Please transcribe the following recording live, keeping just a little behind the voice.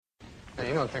Hey,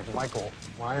 you don't think Michael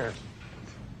Myers...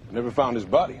 Never found his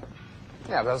body.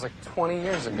 Yeah, but that was like 20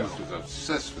 years ago. He was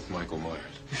obsessed with Michael Myers.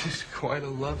 This is quite a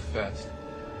love fest.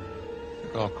 I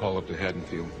think I'll call up to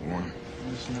Haddonfield for one.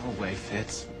 There's no way,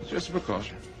 Fitz. It's just a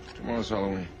precaution. Tomorrow's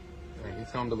Halloween. You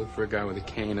tell him to look for a guy with a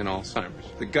cane and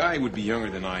Alzheimer's. The guy would be younger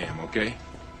than I am, okay?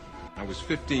 I was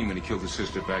 15 when he killed his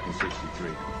sister back in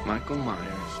 '63. Michael Myers.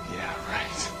 Yeah,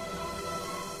 right.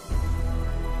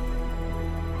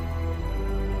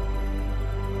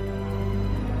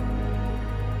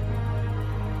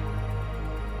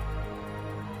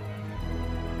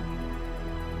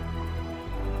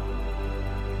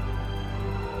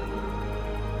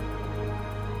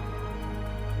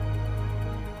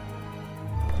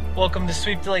 Welcome to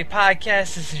Sweep Delay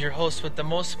Podcast. This is your host with the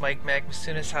most, Mike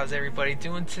Magmasunas. How's everybody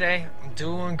doing today? I'm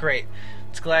doing great.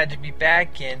 It's glad to be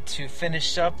back and to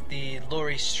finish up the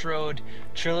Laurie Strode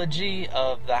trilogy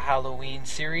of the Halloween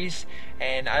series.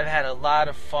 And I've had a lot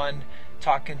of fun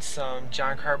talking some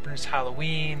John Carpenter's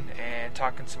Halloween and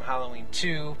talking some Halloween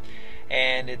 2.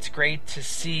 And it's great to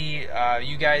see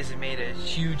you guys have made a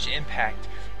huge impact.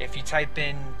 If you type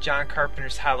in John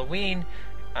Carpenter's Halloween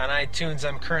on iTunes,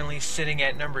 I'm currently sitting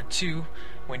at number 2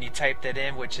 when you type that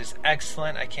in, which is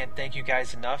excellent. I can't thank you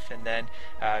guys enough. And then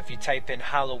if you type in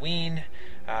Halloween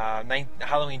 2,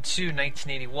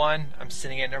 1981, I'm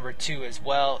sitting at number 2 as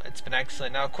well. It's been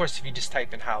excellent. Now, of course, if you just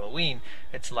type in Halloween,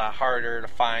 it's a lot harder to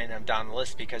find. I'm down the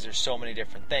list because there's so many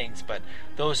different things. But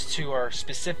those two are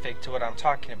specific to what I'm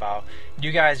talking about.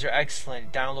 You guys are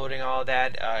excellent downloading all of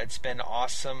that. It's been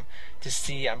awesome to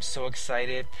see. I'm so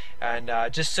excited. And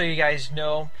just so you guys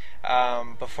know,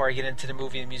 before I get into the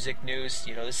movie and music news,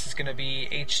 this is going to be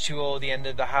H2O, the end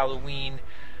of the Halloween,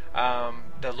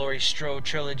 the Laurie Strode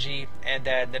trilogy, and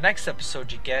then the next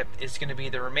episode you get is going to be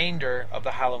the remainder of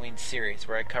the Halloween series,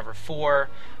 where I cover 4,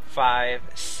 5,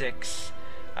 6,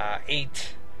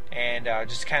 8, and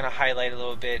just kind of highlight a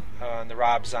little bit on the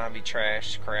Rob Zombie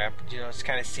trash crap, just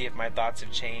kind of see if my thoughts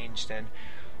have changed and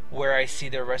where I see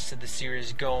the rest of the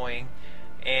series going.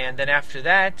 And then after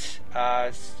that,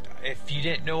 if you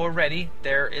didn't know already,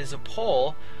 there is a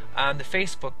poll on the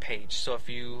Facebook page. So if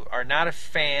you are not a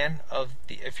fan of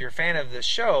if you're a fan of the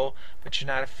show, but you're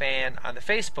not a fan on the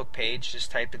Facebook page,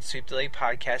 just type in Sweep Delay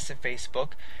Podcast on Facebook,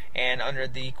 and under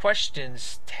the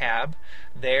questions tab,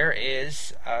 there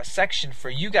is a section for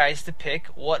you guys to pick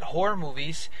what horror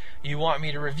movies you want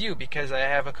me to review, because I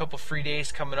have a couple free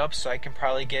days coming up, so I can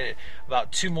probably get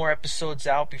about 2 more episodes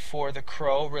out before The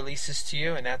Crow releases to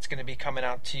you, and that's going to be coming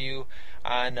out to you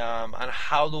on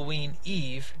Halloween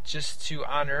Eve, just to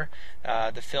honor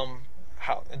the film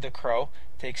The Crow.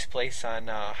 Takes place on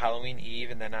Halloween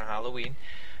Eve and then on Halloween,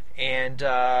 and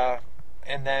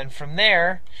then from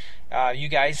there, you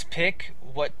guys pick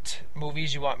what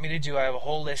movies you want me to do. I have a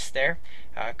whole list there.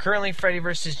 Currently, Freddy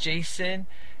vs. Jason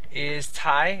is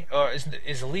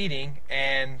leading,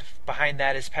 and behind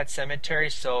that is Pet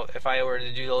Sematary. So if I were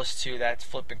to do those two, that's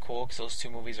flipping cool, because those 2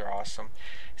 movies are awesome.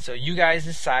 So you guys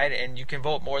decide, and you can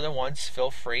vote more than once. Feel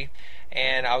free.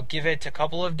 And I'll give it a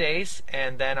couple of days,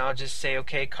 and then I'll just say,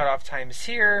 okay, cutoff time is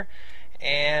here.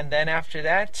 And then after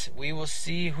that, we will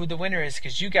see who the winner is,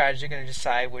 because you guys are going to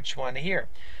decide which one to hear.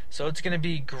 So it's going to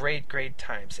be great, great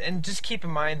times. And just keep in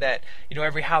mind that,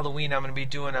 every Halloween I'm going to be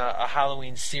doing a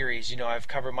Halloween series. I've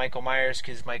covered Michael Myers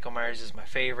because Michael Myers is my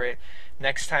favorite.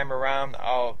 Next time around,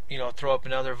 I'll, throw up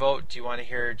another vote. Do you want to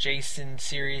hear Jason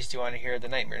series? Do you want to hear the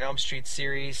Nightmare on Elm Street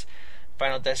series?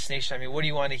 Final Destination? What do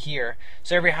you want to hear?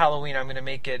 So every Halloween I'm going to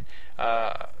make it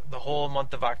the whole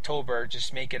month of October,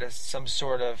 just make it some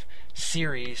sort of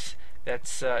series.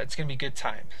 That's it's going to be good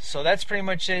time. So that's pretty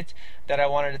much it that I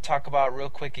wanted to talk about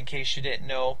real quick in case you didn't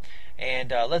know.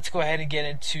 And let's go ahead and get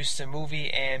into some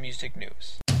movie and music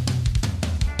news.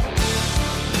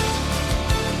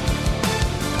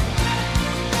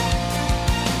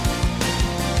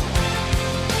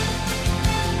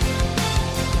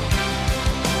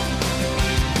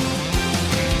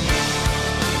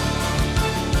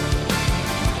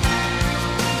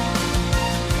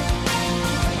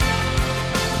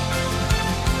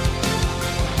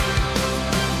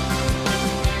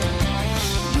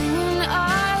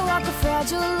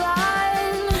 Fragile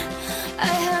line. I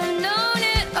have known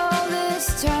it all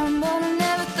this time.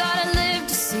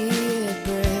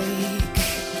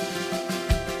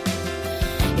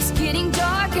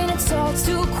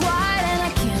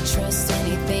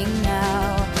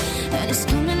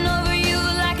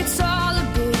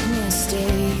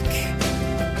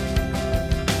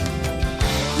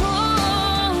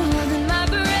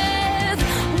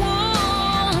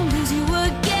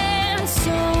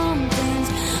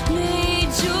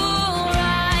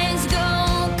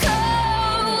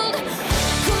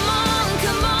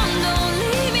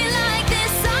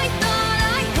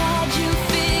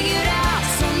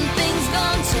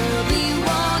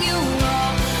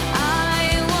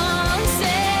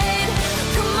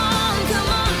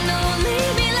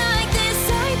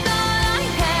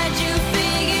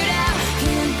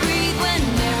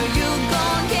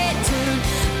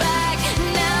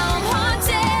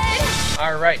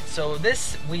 Alright, so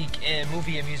this week in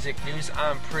movie and music news,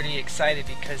 I'm pretty excited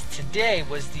because today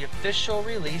was the official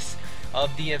release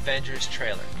of the Avengers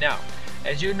trailer. Now,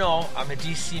 as you know, I'm a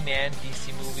DC man,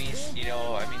 DC movies,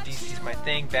 DC's my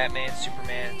thing, Batman,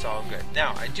 Superman, it's all good.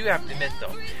 Now, I do have to admit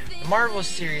though, the Marvel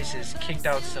series has kicked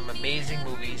out some amazing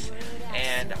movies,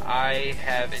 and I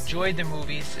have enjoyed the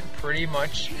movies pretty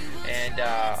much, and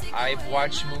I've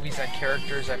watched movies on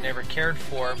characters I've never cared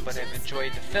for, but have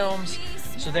enjoyed the films,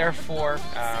 so therefore,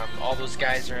 all those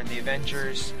guys are in the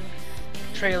Avengers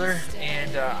trailer,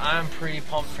 and I'm pretty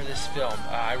pumped for this film.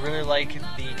 I really like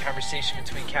the conversation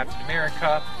between Captain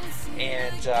America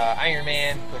and Iron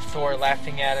Man with Thor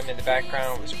laughing at him in the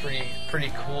background. It was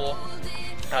pretty cool.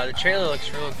 The trailer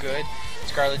looks real good.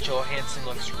 Scarlett Johansson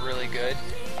looks really good.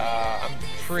 I'm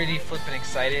pretty flippin'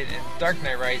 excited. And Dark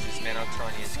Knight Rises, man, I'm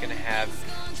telling you, it's going to have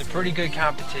some pretty good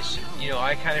competition.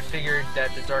 I kind of figured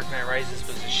that The Dark Knight Rises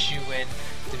was a shoe-in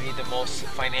to be the most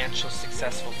financial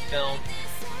successful film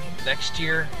next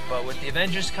year, but with the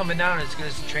Avengers coming down as good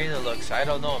as the trailer looks, I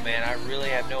don't know, man. I really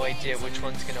have no idea which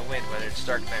one's going to win, whether it's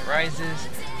Dark Knight Rises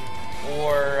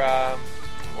or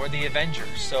the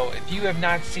Avengers. So if you have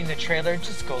not seen the trailer,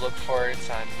 just go look for it. It's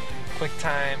on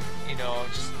QuickTime,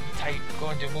 just go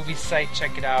into a movie site,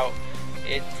 check it out.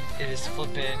 It is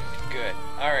flippin' good.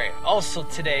 Alright, also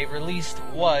today released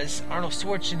was Arnold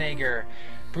Schwarzenegger,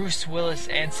 Bruce Willis,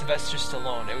 and Sylvester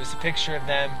Stallone. It was a picture of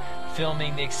them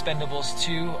filming The Expendables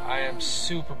 2. I am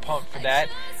super pumped for that.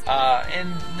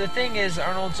 And the thing is,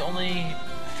 Arnold's only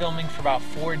filming for about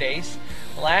 4 days.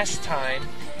 Last time,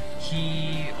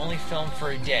 he only filmed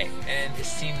for a day, and his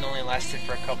scene only lasted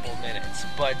for a couple of minutes.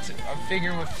 But I'm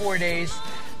figuring with 4 days,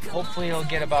 hopefully he'll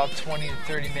get about 20 to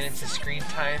 30 minutes of screen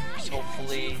time. So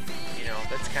hopefully,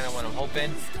 that's kind of what I'm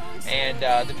hoping.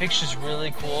 And the picture's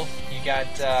really cool. You got,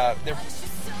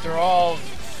 they're all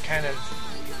kind of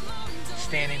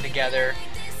standing together,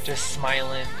 just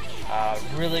smiling.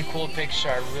 Really cool picture.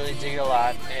 I really dig it a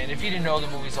lot. And if you didn't know, the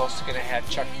movie's also going to have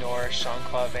Chuck Norris,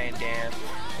 Jean-Claude Van Damme,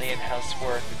 Liam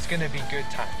Hemsworth. It's going to be good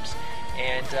times.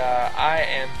 And I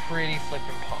am pretty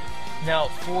flippin' pumped. Now,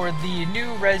 for the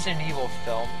new Resident Evil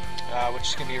film, which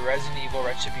is going to be Resident Evil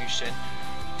Retribution,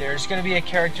 there's going to be a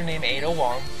character named Ada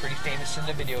Wong, pretty famous in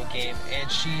the video game,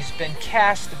 and she's been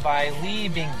cast by Li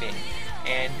Bingbing.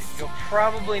 And you'll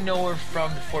probably know her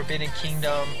from The Forbidden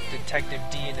Kingdom, Detective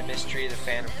D and the Mystery of the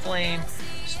Phantom Flame,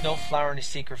 Snowflower and the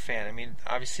Secret Fan. I mean,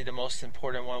 obviously the most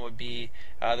important one would be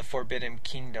The Forbidden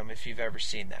Kingdom, if you've ever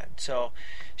seen that. So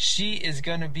she is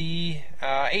going to be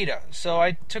Ada. So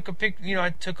I took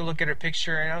a look at her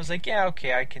picture, and I was like, yeah,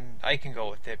 okay, I can go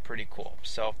with it. Pretty cool.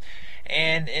 So,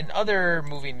 and in other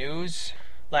movie news,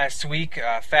 last week,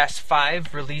 Fast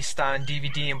 5 released on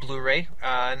DVD and Blu-ray,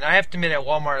 and I have to admit, at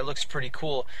Walmart it looks pretty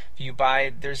cool. If you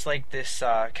buy, there's like this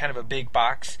kind of a big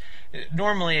box.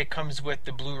 Normally it comes with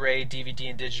the Blu-ray, DVD,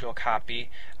 and digital copy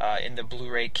in the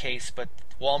Blu-ray case, but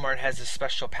Walmart has a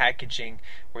special packaging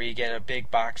where you get a big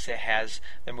box that has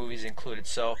the movies included.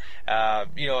 So,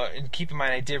 and keep in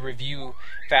mind, I did review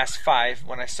Fast 5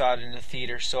 when I saw it in the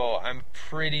theater, so I'm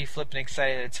pretty flippin'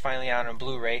 excited it's finally out on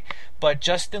Blu-ray. But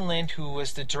Justin Lin, who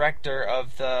was the director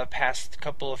of the past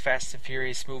couple of Fast and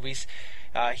Furious movies,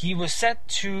 he was set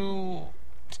to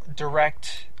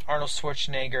direct Arnold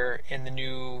Schwarzenegger in the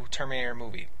new Terminator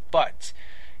movie. But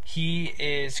he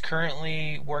is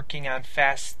currently working on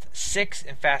Fast 6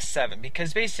 and Fast 7,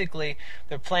 because basically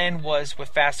their plan was with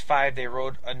Fast 5 they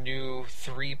wrote a new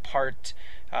 3-part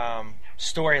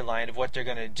storyline of what they're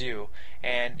going to do.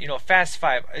 And Fast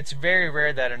 5, it's very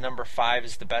rare that a number 5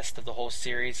 is the best of the whole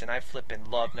series, and I flippin'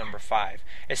 love number 5,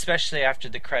 especially after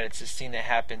the credits. The scene that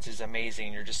happens is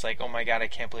amazing. You're just like, oh my god, I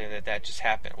can't believe that just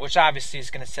happened, which obviously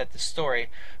is going to set the story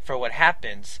for what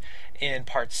happens in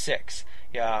part 6.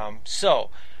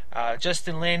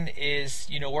 Justin Lin is,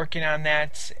 working on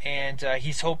that, and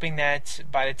he's hoping that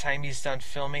by the time he's done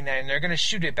filming that, and they're going to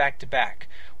shoot it back to back,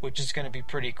 which is going to be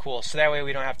pretty cool. So that way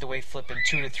we don't have to wait flipping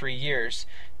 2 to 3 years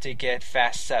to get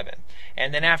Fast 7.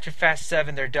 And then after Fast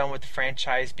 7, they're done with the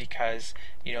franchise because,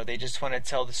 they just want to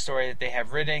tell the story that they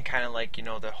have written, kind of like,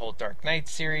 the whole Dark Knight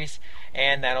series,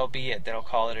 and that'll be it. They'll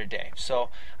call it a day. So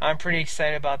I'm pretty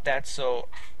excited about that. So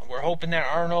we're hoping that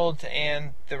Arnold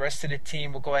and the rest of the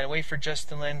team will go ahead and wait for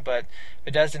Justin Lin, but if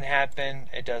it doesn't happen,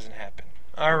 it doesn't happen.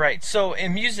 Alright, so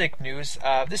in music news,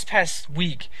 this past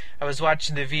week I was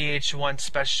watching the VH1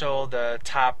 special, the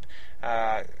top,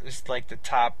 it was like the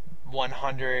top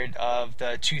 100 of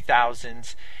the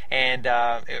 2000s, and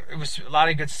it was a lot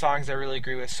of good songs I really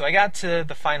agree with. So I got to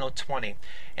the final 20,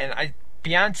 and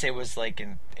Beyonce was like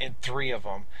in 3 of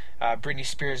them. Britney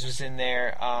Spears was in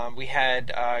there. We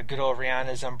had good old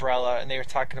Rihanna's Umbrella, and they were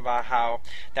talking about how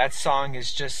that song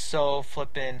is just so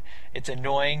flippin', it's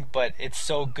annoying, but it's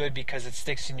so good because it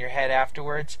sticks in your head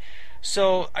afterwards.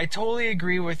 So I totally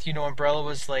agree with, Umbrella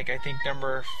was like, I think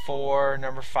number 4,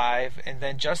 number 5, and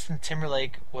then Justin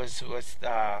Timberlake was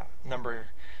number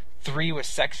 3 was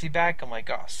Sexy Back. I'm like,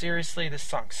 oh, seriously, this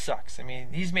song sucks. I mean,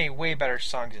 he's made way better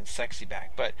songs than Sexy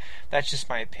Back, but that's just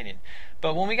my opinion.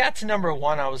 But when we got to number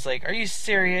 1, I was like, are you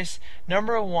serious?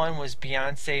 Number 1 was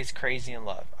Beyonce's Crazy in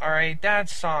Love. Alright, that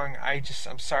song,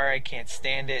 I'm sorry, I can't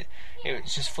stand it. It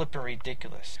was just flipping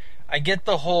ridiculous. I get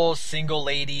the whole single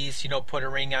ladies, put a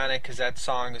ring on it, because that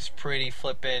song is pretty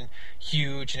flippin'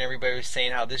 huge, and everybody was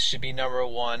saying how this should be number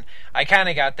 1. I kind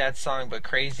of got that song, but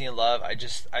Crazy in Love, I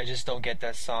just don't get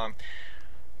that song.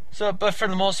 So, but for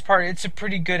the most part, it's a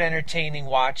pretty good, entertaining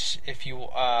watch if you,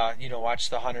 watch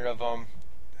the 100 of them.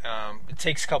 It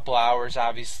takes a couple hours,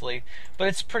 obviously, but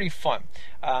it's pretty fun.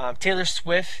 Taylor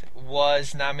Swift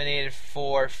was nominated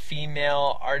for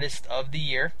Female Artist of the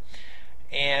Year.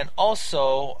 And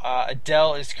also,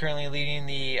 Adele is currently leading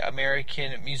the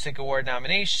American Music Award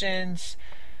nominations,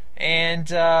 and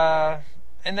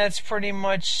that's pretty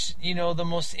much, the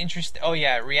most interesting. Oh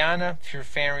yeah, Rihanna. If you're a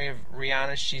fan of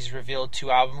Rihanna, she's revealed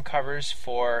 2 album covers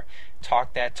for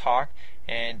Talk That Talk,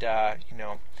 and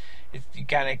you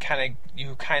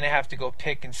kind of have to go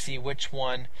pick and see which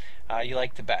one you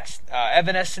like the best.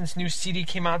 Evanescence new CD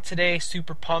came out today.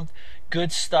 Super pumped.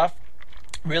 Good stuff.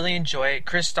 Really enjoy it.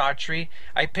 Chris Daughtry.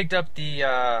 I picked up the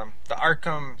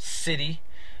Arkham City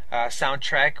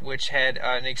soundtrack, which had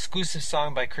an exclusive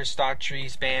song by Chris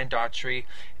Daughtry's band Daughtry.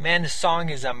 Man, the song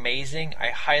is amazing. I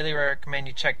highly recommend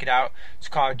you check it out. It's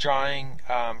called Drowning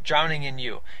in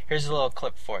You. Here's a little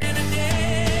clip for you.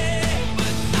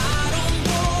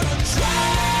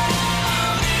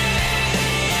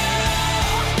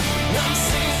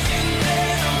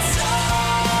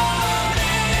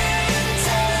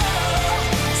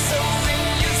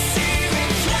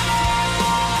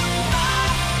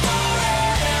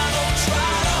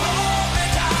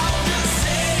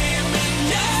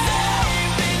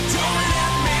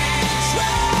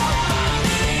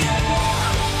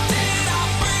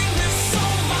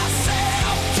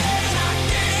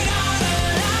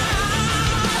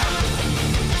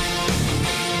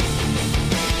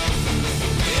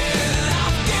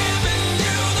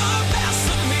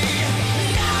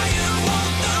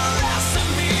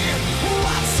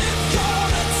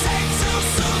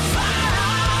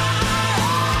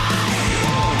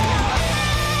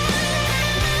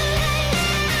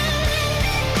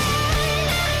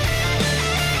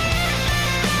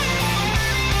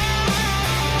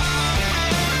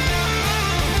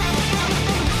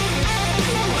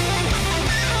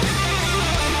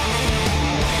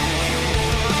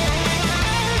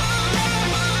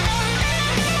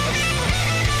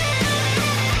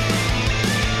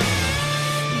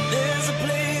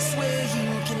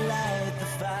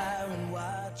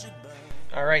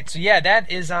 Alright, so yeah,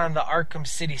 that is on the Arkham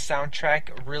City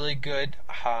soundtrack. Really good.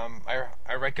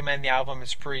 I recommend the album.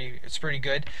 It's pretty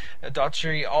good.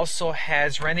 Daughtry also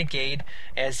has Renegade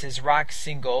as his rock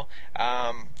single.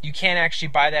 You can't actually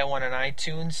buy that one on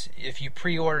iTunes. If you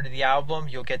pre-order the album,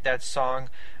 you'll get that song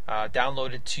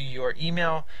downloaded to your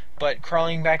email. But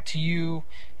Crawling Back to You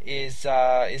is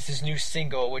his new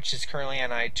single, which is currently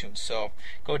on iTunes. So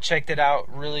go check that out.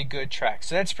 Really good track.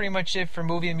 So that's pretty much it for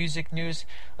movie and music news.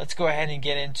 Let's go ahead and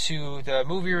get into the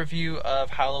movie review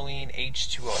of Halloween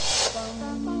H2O.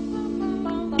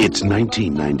 It's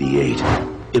 1998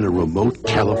 in a remote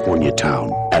California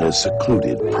town at a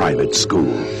secluded private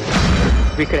school.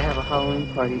 We could have a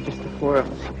Halloween party, just the 4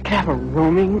 of us. We could have a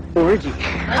roaming orgy.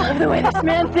 I love the way this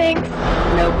man thinks.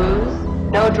 No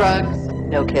booze, no drugs,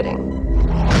 no kidding.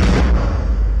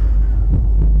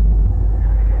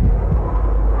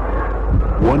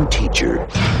 One teacher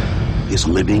is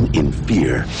living in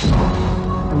fear.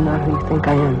 I'm not who you think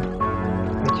I am.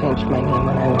 I changed my name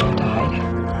when I went into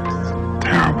hiding.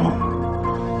 Terrible.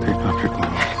 Take off your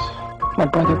clothes. My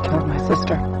brother killed my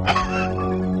sister.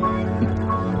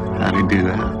 How'd he do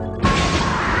that?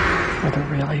 With a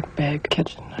really big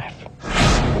kitchen knife.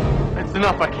 That's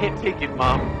enough. I can't take it,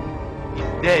 Mom. He's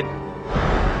dead.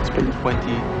 It's been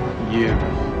 20 years.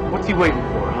 What's he waiting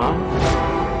for, huh?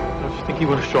 Don't you think he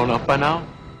would have shown up by now?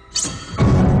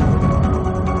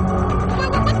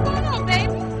 What's going on, babe?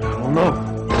 I don't know.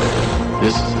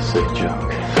 This is a sick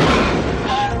joke.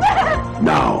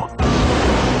 Now,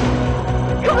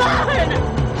 Come on!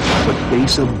 the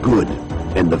face of good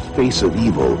and the face of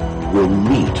evil will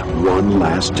meet one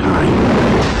last time.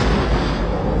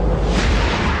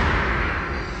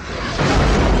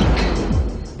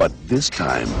 this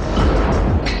time,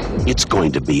 it's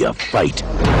going to be a fight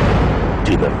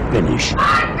to the finish.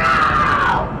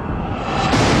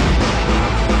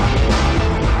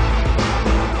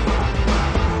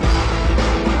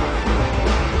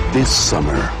 This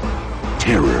summer,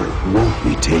 terror won't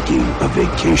be taking a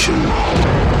vacation.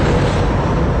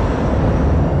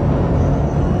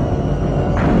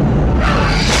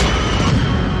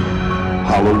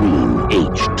 Halloween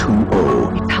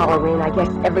H2O. It's Halloween. I guess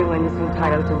everyone is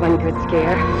entitled to one good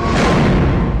scare.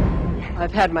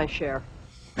 I've had my share.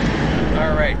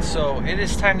 Alright, so it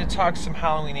is time to talk some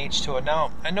Halloween H2O.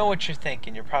 Now, I know what you're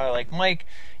thinking. You're probably like, Mike,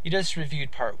 you just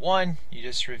reviewed part 1, you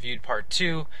just reviewed part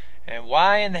 2, and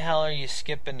why in the hell are you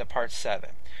skipping to part 7?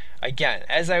 Again,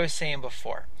 as I was saying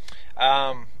before,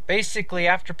 basically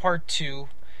after part 2,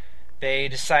 they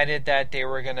decided that they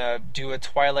were going to do a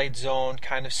Twilight Zone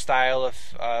kind of style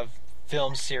of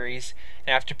film series.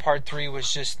 And after part 3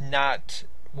 was just not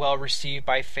well received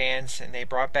by fans, and they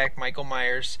brought back Michael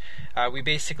Myers, we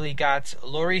basically got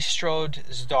Laurie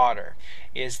Strode's daughter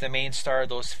is the main star of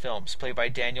those films, played by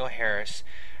Danielle Harris.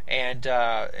 And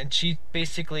she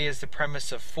basically is the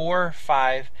premise of 4,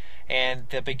 5, and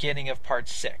the beginning of part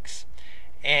 6.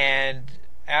 And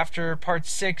after part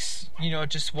 6, it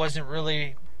just wasn't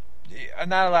really...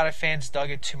 Not a lot of fans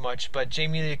dug it too much, but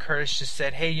Jamie Lee Curtis just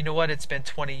said, hey, you know what, it's been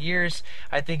 20 years.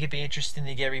 I think it'd be interesting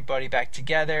to get everybody back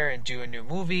together and do a new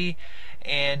movie.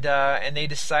 And they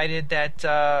decided that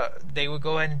they would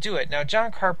go ahead and do it. Now,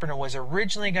 John Carpenter was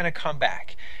originally going to come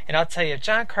back. And I'll tell you, if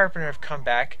John Carpenter had come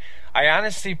back, I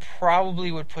honestly probably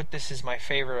would put this as my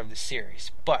favorite of the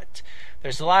series. But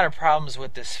there's a lot of problems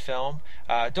with this film.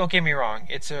 Don't get me wrong,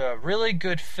 it's a really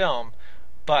good film,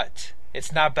 but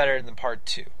it's not better than part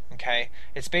 2. Okay,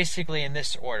 it's basically in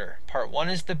this order. Part 1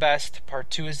 is the best, part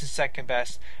 2 is the second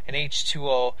best, and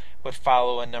H2O would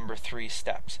follow in number 3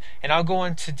 steps. And I'll go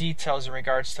into details in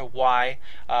regards to why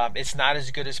it's not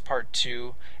as good as part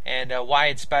 2, and why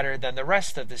it's better than the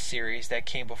rest of the series that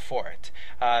came before it.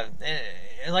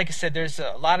 And like I said, there's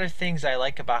a lot of things I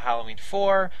like about Halloween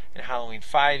 4 and Halloween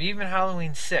 5, even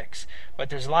Halloween 6, but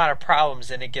there's a lot of problems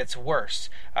and it gets worse.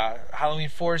 Halloween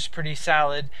 4 is pretty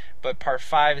solid, but part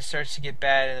 5 it starts to get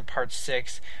bad, and then part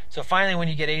 6. So finally, when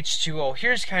you get H2O,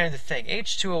 here's kind of the thing.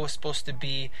 H2O was supposed to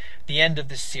be the end of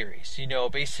the series.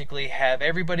 Basically have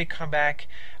everybody come back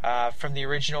from the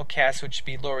original cast, which would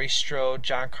be Laurie Strode,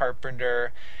 John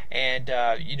Carpenter, and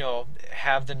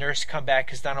have the nurse come back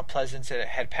because Donald Pleasance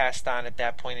had passed on at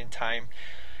that point in time,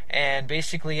 and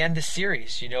basically end the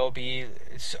series.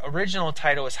 Its original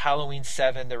title was Halloween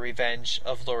 7: The Revenge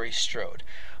of Laurie Strode.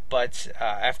 But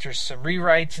after some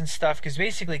rewrites and stuff, because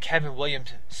basically Kevin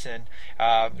Williamson,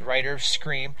 writer of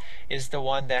Scream, is the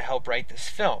one that helped write this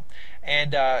film.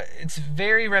 And it's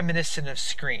very reminiscent of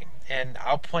Scream. And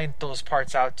I'll point those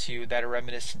parts out to you that are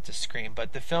reminiscent to Scream.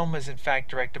 But the film was in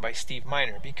fact directed by Steve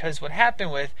Miner. Because what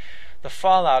happened with the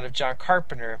fallout of John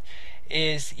Carpenter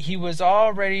is he was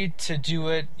all ready to do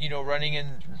it, he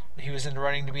was in the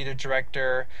running to be the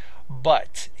director,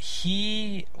 but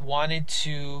he wanted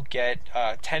to get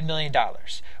 $10 million,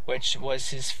 which was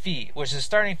his fee, which is the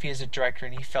starting fee as a director,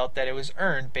 and he felt that it was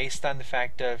earned based on the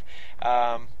fact of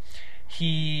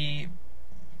he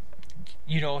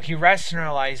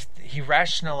rationalized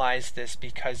this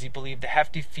because he believed the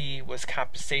hefty fee was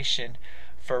compensation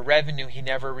for revenue he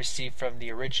never received from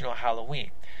the original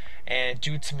Halloween. And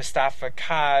due to Moustapha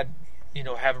Akkad,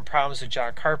 having problems with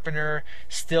John Carpenter,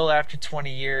 still after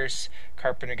 20 years,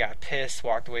 Carpenter got pissed,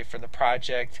 walked away from the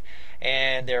project,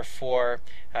 and therefore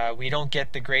we don't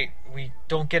get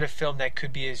a film that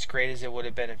could be as great as it would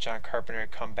have been if John Carpenter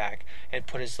had come back and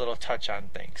put his little touch on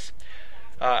things.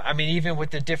 Even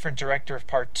with the different director of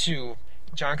part 2,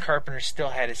 John Carpenter still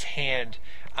had his hand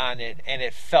on it, and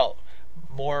it felt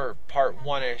more part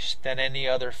 1-ish than any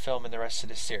other film in the rest of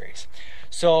the series.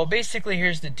 So basically,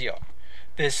 here's the deal.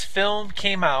 This film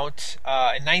came out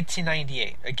in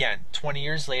 1998. Again, 20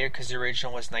 years later, because the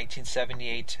original was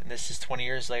 1978, and this is 20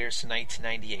 years later, so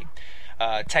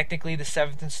 1998. Technically, the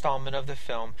 7th installment of the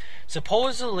film.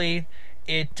 Supposedly,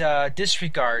 it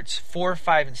disregards 4,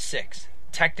 5, and 6.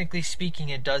 Technically speaking,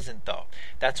 it doesn't, though.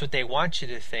 That's what they want you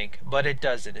to think, but it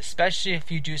doesn't, especially if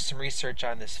you do some research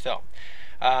on this film.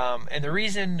 And the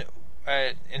reason,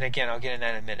 and again, I'll get into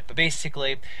that in a minute, but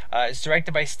basically, it's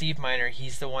directed by Steve Miner.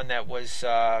 He's the one that was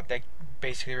that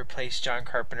basically replaced John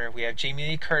Carpenter. We have Jamie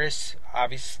Lee Curtis,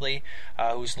 obviously,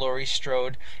 who's Laurie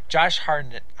Strode, Josh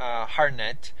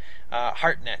Hartnett.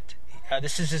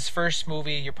 This is his first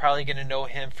movie. You're probably going to know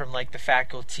him from like The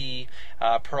Faculty,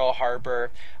 Pearl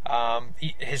Harbor.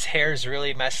 His hair is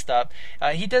really messed up.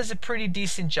 He does a pretty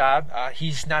decent job.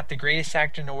 He's not the greatest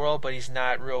actor in the world, but he's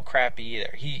not real crappy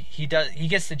either. He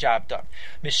gets the job done.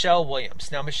 Michelle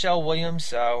Williams. Now, Michelle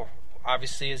Williams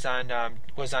obviously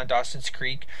was on Dawson's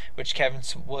Creek, which Kevin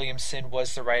Williamson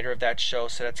was the writer of that show,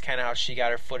 so that's kind of how she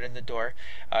got her foot in the door.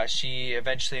 She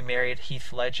eventually married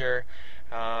Heath Ledger,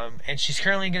 and she's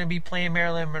currently going to be playing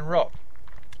Marilyn Monroe.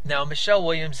 Now, Michelle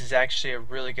Williams is actually a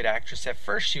really good actress. At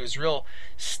first, she was real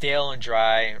stale and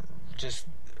dry, and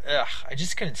I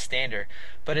just couldn't stand her.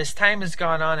 But as time has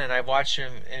gone on and I've watched her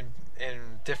in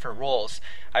different roles,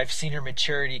 I've seen her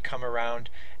maturity come around,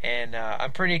 and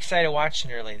I'm pretty excited watching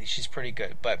her lately. She's pretty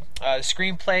good. But the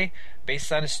screenplay,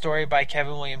 based on a story by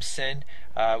Kevin Williamson,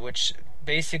 which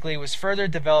basically was further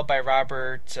developed by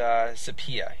Robert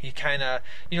Zapia. He kind of,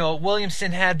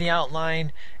 Williamson had the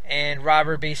outline, and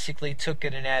Robert basically took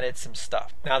it and added some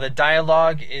stuff. Now, the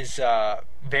dialogue is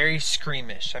very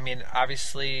Screamish. I mean,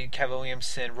 obviously, Kevin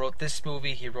Williamson wrote this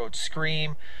movie. He wrote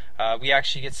Scream. We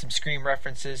actually get some Scream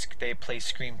references. They play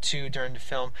Scream 2 during the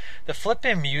film. The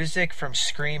flippin' music from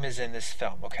Scream is in this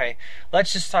film, okay?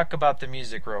 Let's just talk about the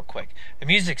music real quick. The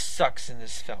music sucks in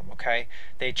this film, okay?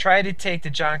 They try to take the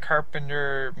John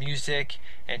Carpenter music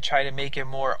and try to make it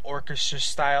more orchestra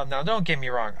style. Now, don't get me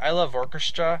wrong. I love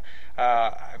orchestra.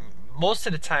 Most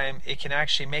of the time, it can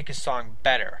actually make a song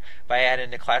better by adding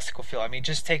the classical feel. I mean,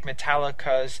 just take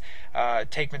Metallica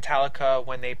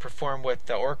when they perform with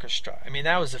the orchestra. I mean,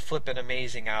 that was a flippin'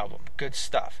 amazing album. Good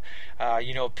stuff.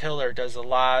 Pillar does a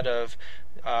lot of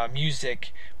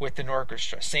music with an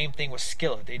orchestra. Same thing with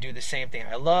Skillet. They do the same thing.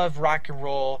 I love rock and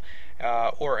roll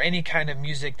or any kind of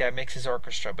music that mixes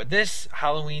orchestra. But this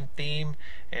Halloween theme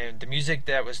and the music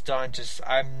that was done,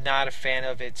 I'm not a fan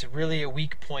of. It's really a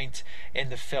weak point in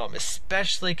the film,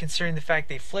 especially considering the fact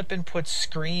they flippin' put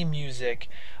Scream music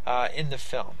in the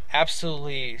film.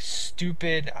 Absolutely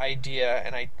stupid idea.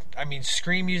 And I mean,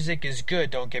 Scream music is good,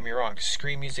 don't get me wrong.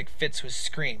 Scream music fits with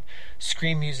Scream.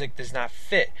 Scream music does not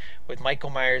fit with Michael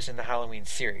Myers in the Halloween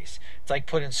series. It's like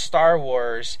putting Star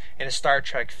Wars in a Star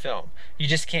Trek film. You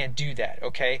just can't do that,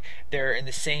 okay? They're in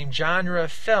the same genre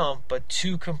of film, but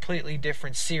two completely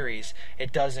different series.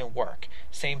 It doesn't work.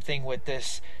 Same thing with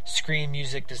this. Scream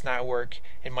music does not work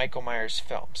in Michael Myers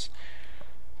films.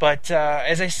 But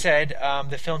as I said,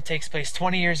 the film takes place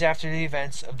 20 years after the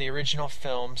events of the original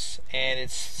films, and it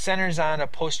centers on a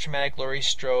post-traumatic Laurie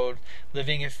Strode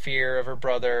living in fear of her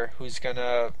brother, who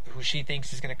she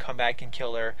thinks is gonna come back and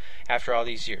kill her after all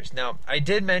these years. Now, I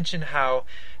did mention how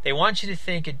they want you to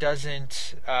think it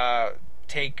doesn't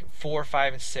take 4,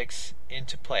 5, and 6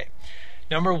 into play.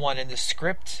 Number one, in the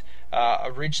script,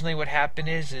 originally what happened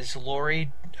is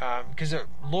Laurie, because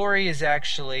Laurie is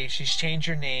actually, she's changed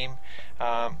her name.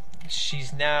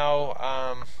 She's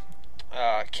now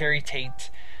Carrie Tate,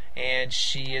 and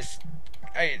she is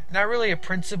not really a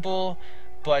principal,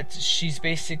 but she's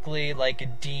basically like a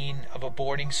dean of a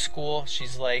boarding school.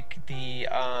 She's like the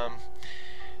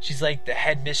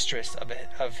headmistress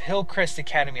of Hillcrest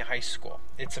Academy High School.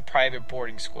 It's a private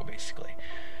boarding school, basically.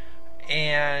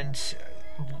 And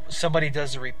somebody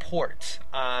does a report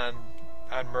on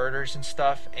murders and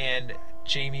stuff, and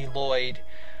Jamie Lloyd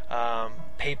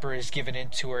paper is given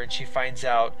into her, and she finds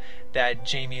out that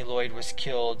Jamie Lloyd was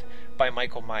killed by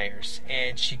Michael Myers,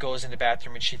 and she goes in the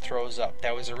bathroom and she throws up.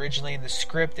 That was originally in the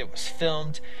script. It was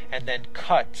filmed and then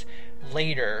cut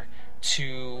later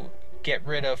to get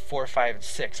rid of 4, 5, and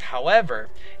 6. However,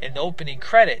 in the opening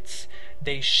credits,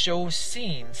 they show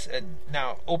scenes.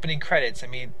 Now, opening credits, I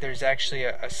mean, there's actually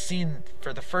a scene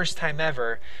for the first time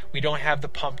ever. We don't have the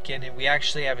pumpkin, and we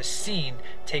actually have a scene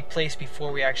take place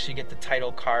before we actually get the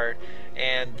title card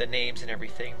and the names and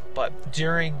everything. But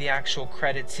during the actual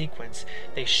credit sequence,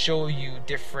 they show you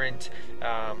different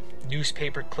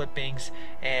newspaper clippings,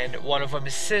 and one of them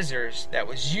is scissors that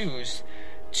was used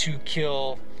to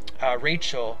kill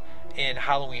Rachel in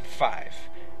Halloween 5.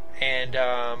 And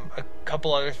a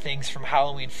couple other things from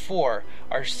Halloween 4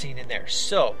 are seen in there.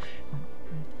 So,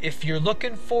 if you're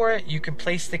looking for it, you can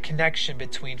place the connection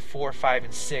between 4, 5,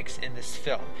 and 6 in this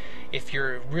film. If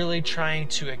you're really trying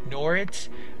to ignore it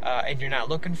and you're not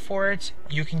looking for it,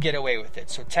 you can get away with it.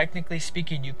 So technically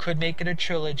speaking, you could make it a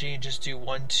trilogy and just do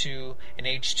 1, 2, and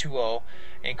H2O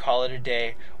and call it a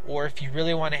day. Or if you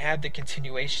really want to have the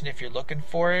continuation, if you're looking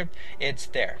for it, it's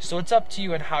there. So it's up to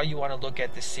you on how you want to look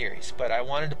at the series. But I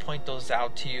wanted to point those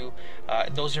out to you.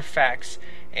 Those are facts.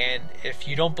 And if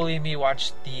you don't believe me,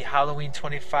 watch the Halloween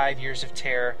 25 Years of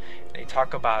Terror. They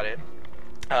talk about it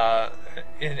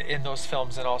in those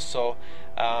films, and also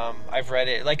I've read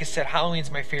it. Like I said,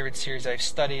 Halloween's my favorite series. I've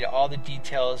studied all the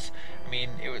details. I mean,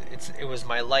 it was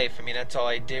my life. I mean, that's all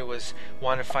I did was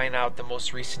want to find out the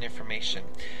most recent information.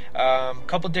 A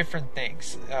couple different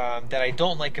things that I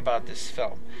don't like about this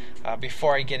film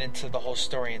before I get into the whole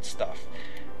story and stuff.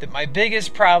 My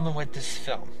biggest problem with this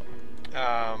film,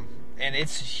 and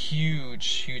it's a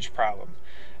huge problem,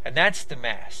 and that's the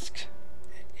mask.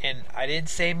 And I didn't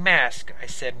say mask, I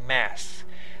said masks.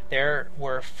 There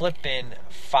were flipping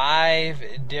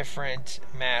 5 different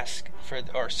masks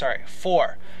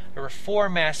four. There were 4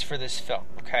 masks for this film,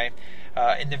 okay?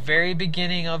 In the very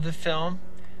beginning of the film,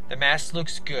 the mask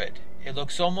looks good. It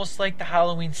looks almost like the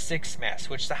Halloween 6 mask,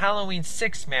 which the Halloween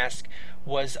 6 mask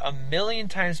was 1,000,000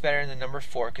 times better than number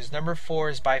 4, because number 4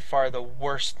 is by far the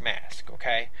worst mask,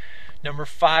 okay? Number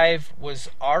 5 was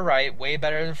alright, way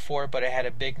better than 4, but it had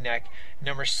a big neck.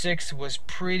 Number 6 was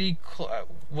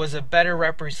was a better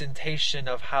representation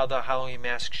of how the Halloween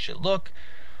mask should look,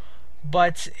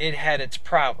 but it had its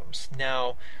problems.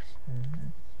 Now,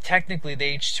 technically,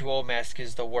 the H2O mask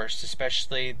is the worst,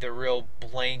 especially the real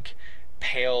blank,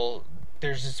 pale.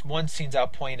 There's this one scenes I'll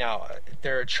point out.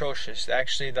 They're atrocious.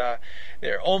 Actually,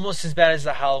 they're almost as bad as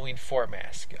the Halloween 4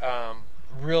 mask.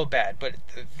 Real bad. But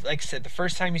like I said, the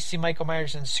first time you see Michael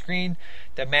Myers on screen,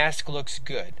 the mask looks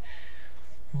good.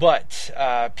 But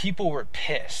people were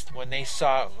pissed when they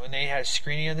had a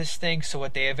screening of this thing. So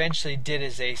what they eventually did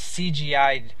is they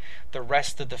CGI'd the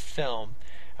rest of the film,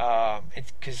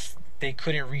 because they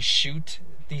couldn't reshoot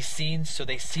these scenes, so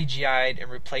they CGI'd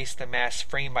and replaced the mask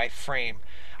frame by frame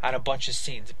on a bunch of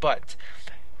scenes. But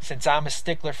since I'm a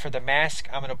stickler for the mask,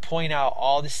 I'm going to point out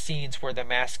all the scenes where the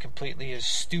mask completely is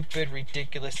stupid,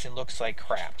 ridiculous, and looks like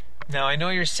crap. Now, I know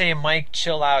you're saying, Mike,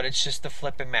 chill out, it's just a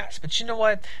flippin' mask. But you know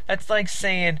what? That's like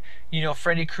saying,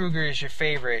 Freddy Krueger is your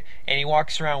favorite, and he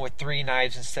walks around with 3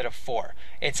 knives instead of 4.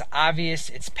 It's obvious,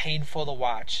 it's painful to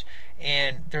watch,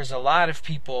 and there's a lot of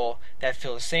people that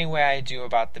feel the same way I do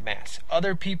about the mask.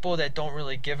 Other people that don't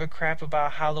really give a crap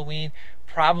about Halloween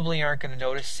probably aren't going to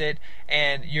notice it,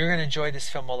 and you're going to enjoy this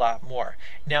film a lot more.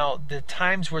 Now, the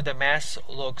times where the mask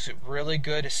looks really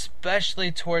good,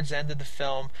 especially towards the end of the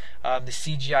film, the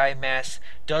CGI mask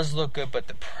does look good, but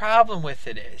the problem with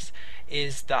it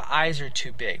is the eyes are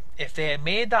too big. If they had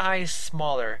made the eyes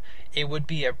smaller, it would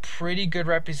be a pretty good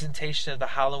representation of the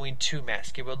Halloween 2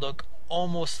 mask. It would look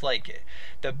almost like it.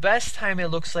 The best time it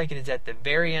looks like it is at the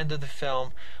very end of the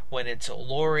film when it's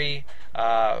Laurie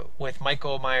with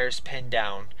Michael Myers pinned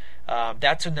down.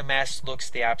 That's when the mask looks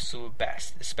the absolute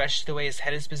best, especially the way his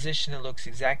head is positioned. It looks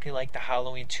exactly like the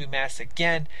Halloween 2 mask.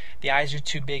 Again, the eyes are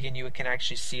too big and you can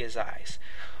actually see his eyes.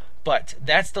 But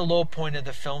that's the low point of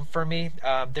the film for me.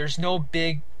 There's no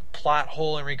big plot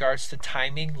hole in regards to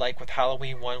timing like with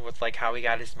Halloween 1 with like how he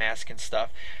got his mask and stuff.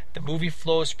 The movie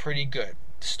flows pretty good.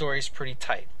 The story's pretty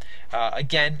tight.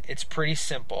 Again, it's pretty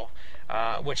simple,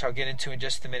 which I'll get into in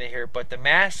just a minute here. But the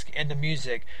mask and the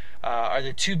music are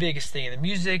the 2 biggest things. The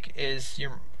music is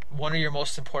one of your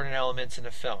most important elements in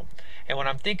the film. And when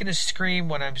I'm thinking of Scream,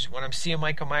 when I'm seeing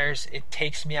Michael Myers, it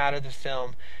takes me out of the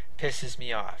film, pisses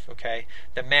me off. Okay,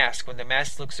 the mask. When the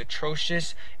mask looks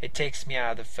atrocious, it takes me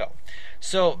out of the film.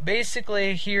 So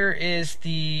basically, here is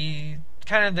the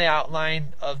kind of the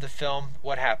outline of the film.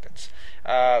 What happens?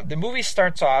 The movie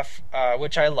starts off,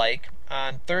 which I like,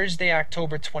 on Thursday,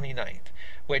 October 29th,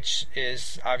 which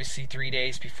is obviously 3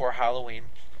 days before Halloween.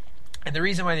 And the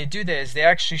reason why they do that is they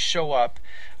actually show up.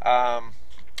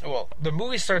 The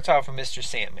movie starts off with Mr.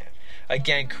 Sandman.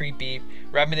 Again, creepy,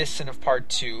 reminiscent of Part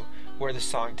 2, where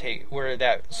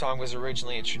that song was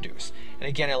originally introduced. And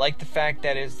again, I like the fact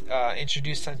that it's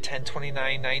introduced on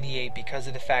 10/29/98 because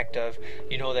of the fact of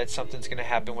that something's going to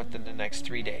happen within the next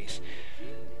 3 days.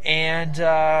 And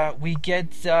we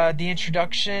get the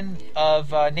introduction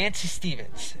of Nancy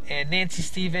Stevens. And Nancy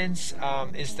Stevens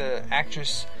is the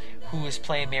actress who is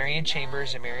playing Marion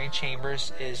Chambers. And Marion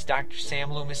Chambers is Dr. Sam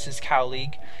Loomis's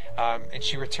colleague. And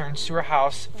she returns to her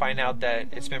house, find out that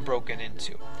it's been broken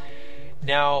into.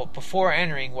 Now, before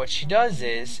entering, what she does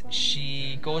is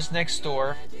she goes next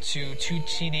door to 2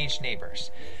 teenage neighbors.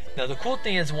 Now, the cool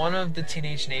thing is one of the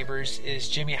teenage neighbors is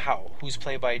Jimmy Howell, who's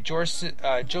played by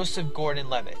Joseph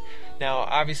Gordon-Levitt. Now,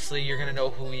 obviously, you're going to know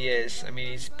who he is. I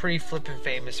mean, he's pretty flippin'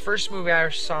 famous. First movie I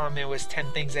ever saw him in was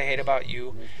 10 Things I Hate About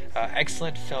You.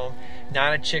 Excellent film.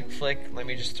 Not a chick flick. Let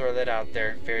me just throw that out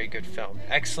there. Very good film.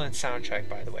 Excellent soundtrack,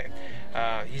 by the way.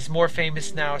 He's more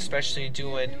famous now, especially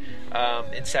doing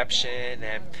Inception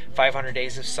and 500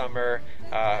 Days of Summer.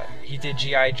 He did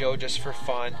G.I. Joe just for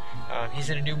fun.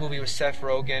 He's in a new movie with Seth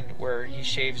Rogen where he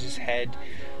shaves his head.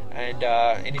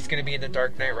 and he's going to be in The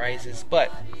Dark Knight Rises.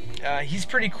 But he's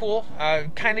pretty cool,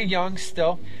 kind of young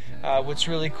still. What's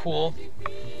really cool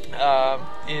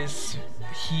is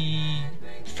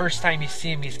first time you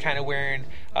see him, he's kind of wearing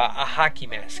a hockey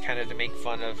mask, kind of to make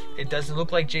fun of. It doesn't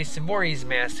look like Jason Voorhees'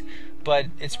 mask, but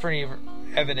it's pretty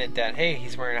evident that, hey,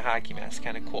 he's wearing a hockey mask,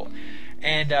 kind of cool.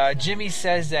 And Jimmy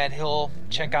says that he'll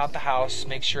check out the house,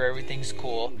 make sure everything's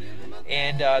cool,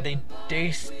 and they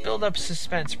build up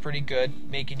suspense pretty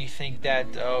good, making you think that,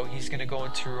 oh, he's going to go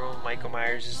into a room, Michael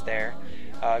Myers is there,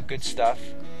 good stuff.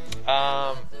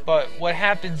 But what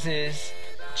happens is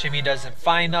Jimmy doesn't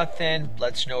find nothing,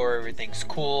 lets you know where everything's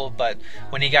cool, but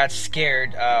when he got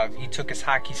scared, he took his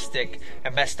hockey stick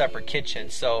and messed up her kitchen.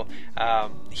 So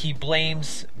he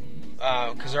blames,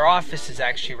 because her office is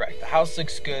actually right. The house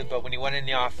looks good, but when he went in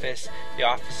the office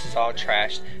is all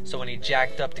trashed. So when he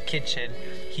jacked up the kitchen,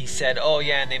 he said, oh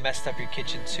yeah, and they messed up your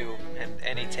kitchen too,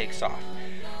 and he takes off.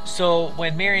 So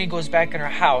when Marion goes back in her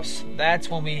house, that's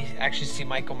when we actually see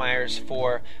Michael Myers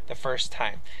for the first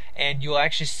time. And you'll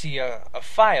actually see a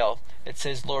file that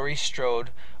says Laurie Strode,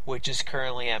 which is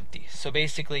currently empty. So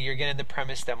basically you're getting the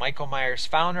premise that Michael Myers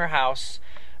found her house,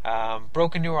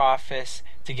 broke into her office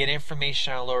to get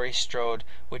information on Laurie Strode,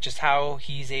 which is how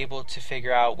he's able to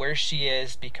figure out where she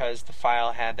is, because the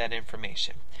file had that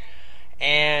information.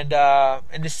 And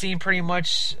the scene pretty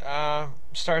much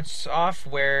starts off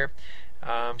where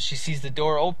she sees the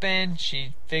door open,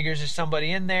 she figures there's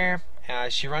somebody in there,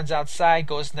 she runs outside,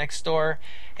 goes next door,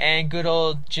 and good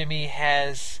old Jimmy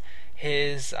has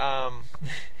his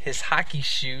hockey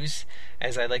shoes,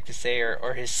 as I like to say,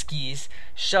 or his skis,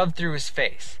 shoved through his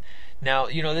face. Now,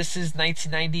 this is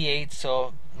 1998,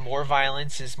 so more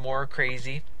violence is more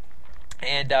crazy.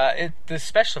 And the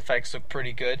special effects look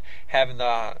pretty good, having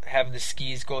the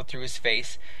skis go through his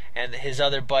face. And his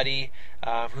other buddy,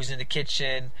 who's in the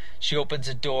kitchen, she opens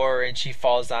a door and she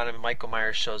falls on him, and Michael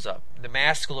Myers shows up. The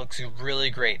mask looks really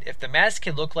great. If the mask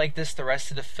could look like this the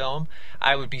rest of the film,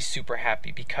 I would be super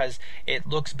happy, because it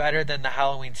looks better than the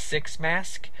Halloween 6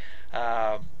 mask.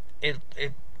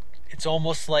 It's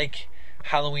almost like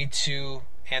Halloween 2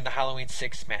 and the Halloween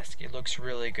 6 mask. It looks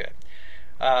really good.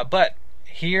 But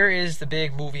here is the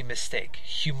big movie mistake.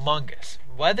 Humongous.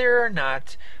 Whether or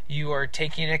not you are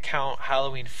taking into account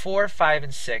Halloween 4, 5,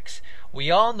 and 6,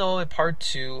 we all know in part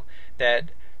 2 that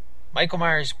Michael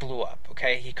Myers blew up,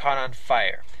 okay? He caught on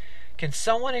fire. Can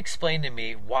someone explain to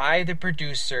me why the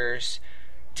producers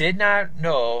did not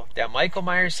know that Michael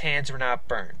Myers' hands were not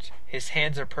burned? His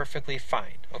hands are perfectly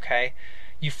fine, okay?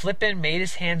 You flippin' made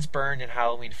his hands burn in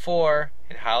Halloween 4,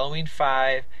 in Halloween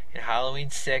 5, in Halloween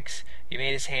 6, you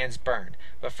made his hands burn.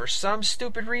 But for some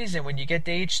stupid reason, when you get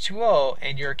to H2O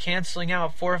and you're canceling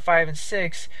out 4, 5, and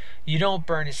 6, you don't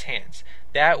burn his hands.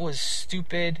 That was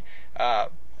stupid.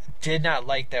 Did not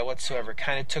like that whatsoever.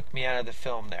 Kind of took me out of the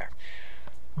film there.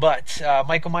 But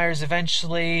Michael Myers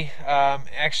eventually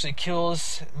actually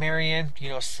kills Marion,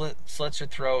 slits her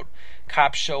throat.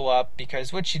 Cops show up,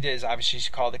 because what she did is obviously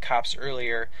she called the cops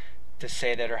earlier to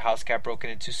say that her house got broken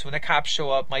into. So when the cops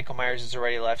show up, Michael Myers has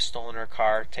already left, stolen her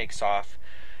car, takes off,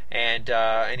 and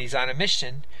he's on a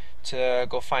mission to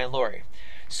go find Laurie.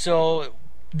 So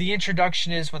the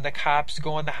introduction is when the cops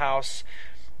go in the house,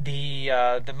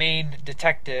 the main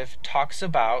detective talks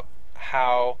about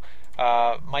how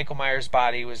Michael Myers'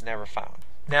 body was never found.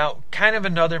 Now, kind of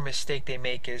another mistake they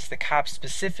make is the cop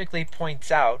specifically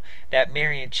points out that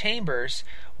Marion Chambers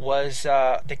was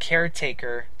the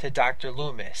caretaker to Dr.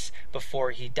 Loomis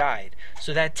before he died.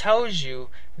 So that tells you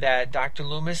that Dr.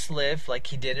 Loomis lived like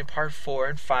he did in part 4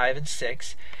 and 5 and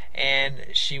 6, and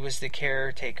she was the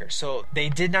caretaker. So they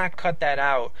did not cut that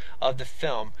out of the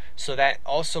film. So that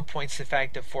also points to the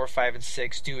fact that 4, 5, and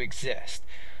 6 do exist.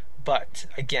 But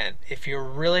again, if you're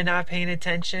really not paying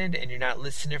attention and you're not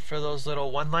listening for those little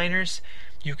one-liners,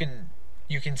 you can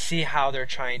see how they're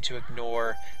trying to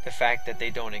ignore the fact that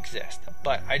they don't exist.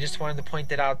 But I just wanted to point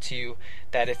that out to you,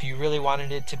 that if you really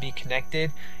wanted it to be connected,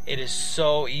 it is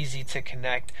so easy to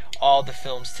connect all the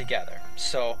films together.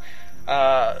 So,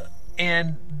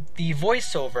 and the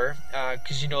voiceover,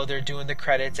 because they're doing the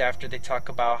credits after they talk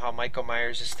about how Michael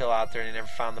Myers is still out there and they never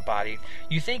found the body.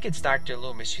 You think it's Dr.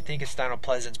 Loomis, you think it's Donald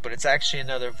Pleasence, but it's actually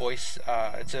another voice.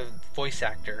 It's a voice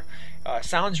actor.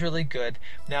 Sounds really good.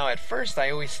 Now, at first, I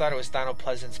always thought it was Donald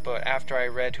Pleasence, but after I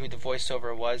read who the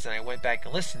voiceover was and I went back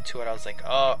and listened to it, I was like,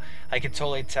 oh, I can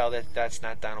totally tell that that's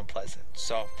not Donald Pleasence.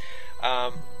 So,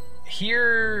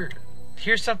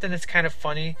 Here's something that's kind of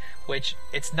funny, which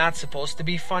it's not supposed to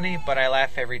be funny, but I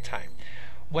laugh every time.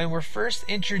 When we're first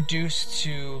introduced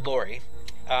to Laurie,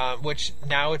 which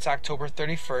now it's October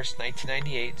 31st,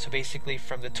 1998, so basically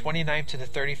from the 29th to the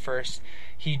 31st,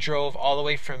 he drove all the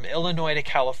way from Illinois to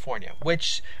California,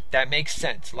 which that makes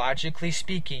sense. Logically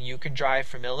speaking, you can drive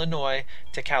from Illinois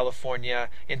to California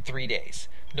in 3 days.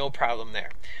 No problem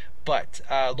there. But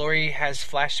Laurie has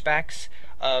flashbacks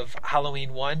of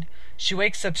Halloween 1. She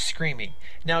wakes up screaming.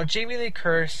 Now, Jamie Lee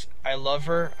Curtis, I love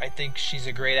her. I think she's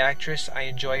a great actress. I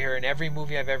enjoy her in every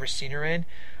movie I've ever seen her in.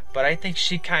 But I think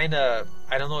she kind of,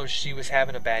 I don't know if she was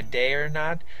having a bad day or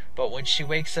not, but when she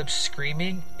wakes up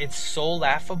screaming, it's so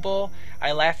laughable.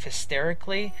 I laugh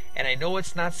hysterically, and I know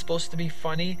it's not supposed to be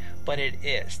funny, but it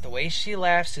is. The way she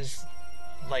laughs is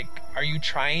like, are you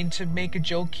trying to make a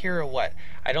joke here or what?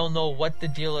 I don't know what the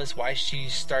deal is, why she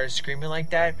started screaming like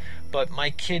that, but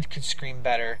my kid could scream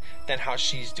better than how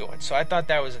she's doing. So I thought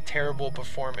that was a terrible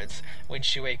performance when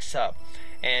she wakes up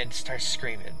and starts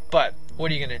screaming. But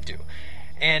what are you going to do?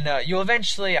 And you'll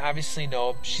eventually obviously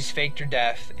know she's faked her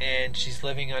death and she's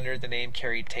living under the name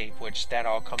Carrie Tate, which that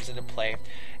all comes into play.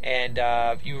 And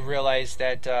you realize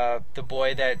that the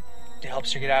boy that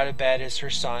helps her get out of bed is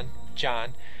her son,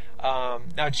 John.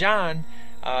 Now John,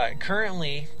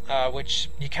 currently, which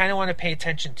you kind of want to pay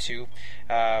attention to,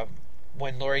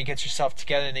 when Laurie gets herself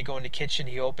together and they go in the kitchen,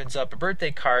 he opens up a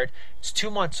birthday card. It's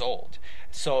 2 months old.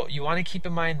 So you want to keep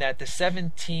in mind that the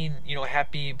 17,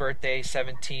 happy birthday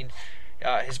 17,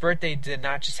 his birthday did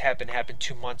not just happened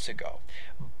 2 months ago.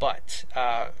 But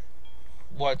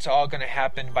what's all going to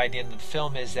happen by the end of the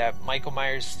film is that Michael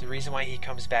Myers, the reason why he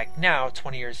comes back now,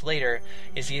 20 years later,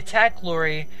 is he attacked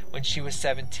Laurie when she was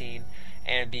 17,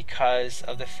 and because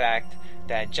of the fact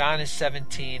that John is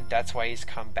 17, that's why he's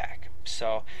come back.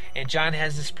 So, and John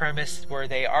has this premise where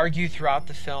they argue throughout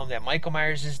the film that Michael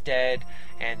Myers is dead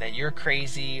and that you're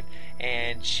crazy,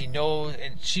 and she knows,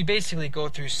 and she basically go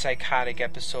through psychotic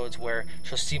episodes where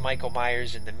she'll see Michael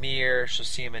Myers in the mirror, she'll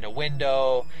see him in a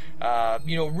window,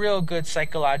 real good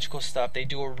psychological stuff. They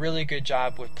do a really good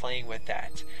job with playing with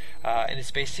that. And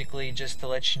it's basically just to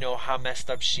let you know how messed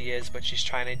up she is, but she's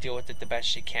trying to deal with it the best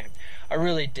she can. I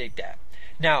really dig that.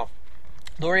 Now,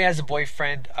 Laurie has a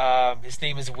boyfriend. His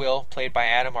name is Will, played by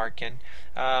Adam Arkin.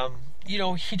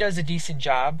 He does a decent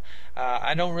job.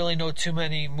 I don't really know too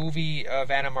many movie of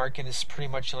Adam Arkin. This is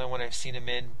pretty much the only one I've seen him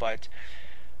in. But,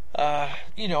 like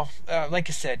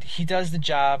I said, he does the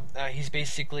job. He's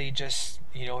basically just,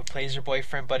 he plays her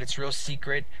boyfriend, but it's real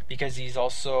secret because he's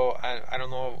also, I don't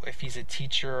know if he's a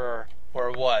teacher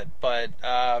or what, but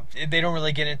they don't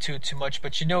really get into it too much,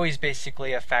 but he's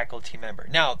basically a faculty member.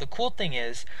 Now, the cool thing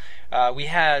is, we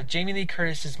have Jamie Lee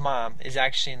Curtis's mom is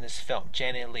actually in this film,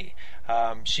 Janet Leigh.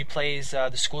 She plays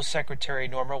the school secretary,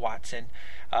 Norma Watson.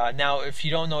 Now, if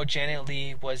you don't know, Janet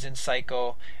Leigh was in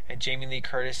Psycho, and Jamie Lee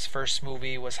Curtis' first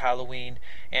movie was Halloween,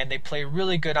 and they play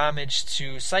really good homage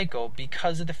to Psycho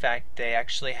because of the fact they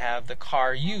actually have the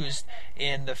car used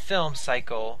in the film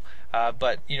Psycho.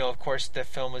 But, of course, the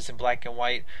film was in black and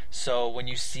white, so when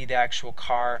you see the actual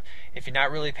car, if you're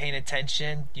not really paying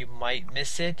attention, you might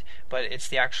miss it, but it's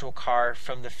the actual car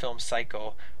from the film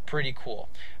Psycho. Pretty cool.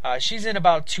 She's in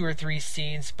about 2 or 3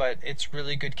 scenes, but it's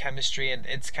really good chemistry, and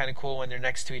it's kind of cool when they're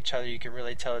next to each other. You can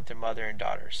really tell that they're mother and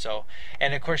daughter. So,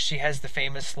 and of course, she has the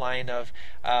famous line of,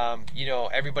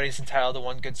 everybody's entitled to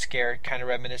one good scare, kind of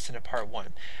reminiscent of Part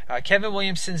 1. Kevin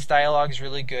Williamson's dialogue is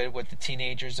really good with the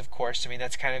teenagers, of course. I mean,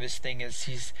 that's kind of his thing.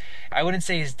 I wouldn't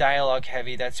say he's dialogue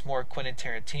heavy. That's more Quentin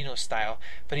Tarantino style,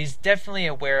 but he's definitely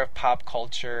aware of pop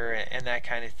culture and that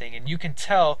kind of thing. And you can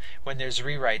tell when there's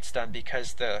rewrites done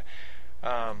because the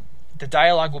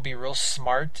dialogue will be real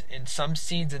smart in some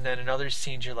scenes, and then in other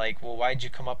scenes you're like, well, why'd you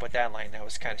come up with that line? That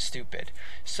was kind of stupid.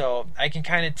 So I can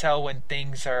kind of tell when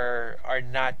things are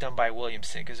not done by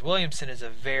Williamson, because Williamson is a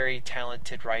very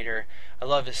talented writer. I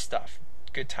love his stuff.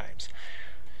 Good times.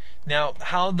 Now,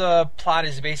 how the plot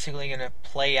is basically going to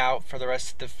play out for the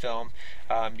rest of the film,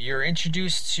 you're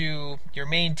introduced to your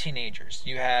main teenagers.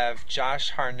 You have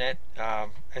Josh Hartnett,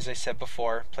 as I said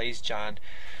before, plays John.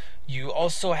 You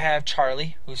also have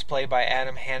Charlie, who's played by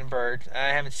Adam Hamburg. I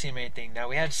haven't seen him in anything. Now,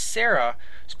 we have Sarah,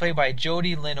 who's played by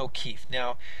Jodie Lynn O'Keefe.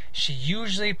 Now, she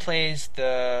usually plays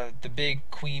the big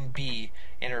queen bee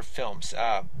in her films.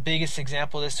 Biggest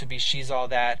example of this would be She's All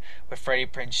That with Freddie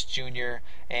Prinze Jr.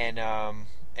 and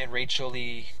Rachel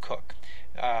Lee Cook.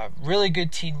 Really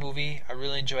good teen movie. I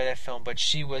really enjoy that film, but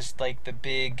she was like the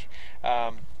big,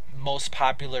 most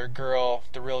popular girl,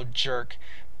 the real jerk.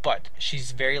 But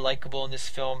she's very likable in this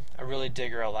film. I really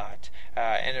dig her a lot.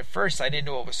 And at first, I didn't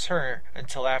know it was her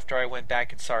until after I went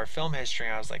back and saw her film history.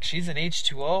 And I was like, she's an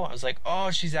H2O? I was like, oh,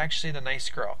 she's actually the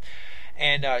nice girl.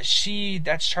 And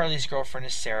that's Charlie's girlfriend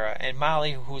is Sarah. And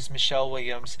Molly, who's Michelle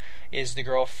Williams, is the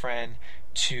girlfriend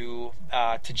to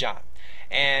John.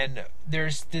 And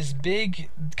there's this big,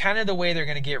 kind of the way they're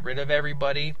going to get rid of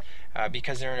everybody,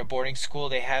 because they're in a boarding school,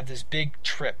 they have this big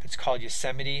trip. It's called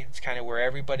Yosemite. It's kind of where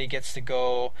everybody gets to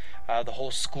go, the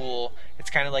whole school. It's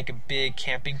kind of like a big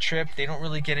camping trip. They don't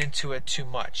really get into it too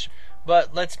much.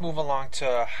 But let's move along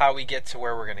to how we get to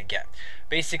where we're going to get.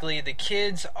 Basically,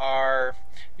 your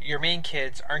main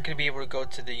kids aren't going to be able to go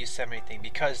to the Yosemite thing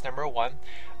because, number one,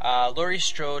 Laurie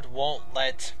Strode won't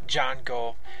let John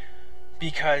go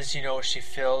because, she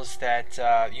feels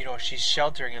that, she's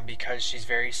sheltering him because she's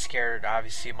very scared,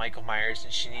 obviously, of Michael Myers,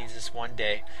 and she needs this one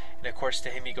day. And, of course, to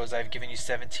him, he goes, I've given you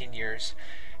 17 years.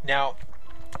 Now,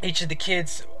 each of the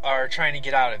kids are trying to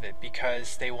get out of it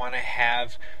because they want to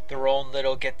have their own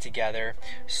little get-together.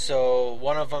 So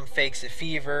one of them fakes a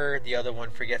fever, the other one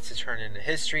forgets to turn in a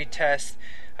history test,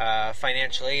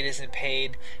 financial aid isn't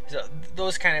paid. So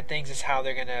those kind of things is how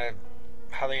they're gonna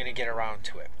get around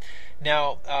to it.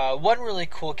 Now, one really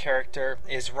cool character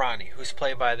is Ronnie, who's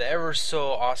played by the ever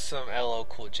so awesome LL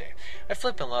Cool J. I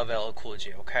flippin' love LL Cool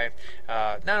J, okay?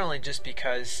 Not only just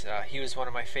because he was one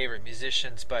of my favorite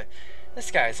musicians, but this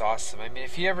guy is awesome. I mean,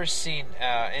 if you ever seen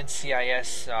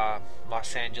NCIS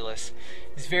Los Angeles,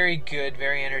 he's very good,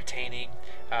 very entertaining.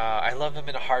 I love him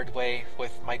in a hard way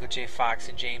with Michael J. Fox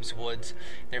and James Woods.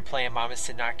 They're playing Mama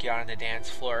Said Knock You Out on the dance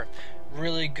floor.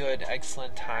 Really good,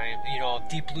 excellent time.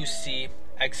 Deep Blue Sea,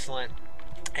 excellent.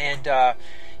 And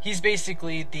he's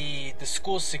basically the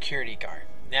school security guard.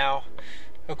 Now,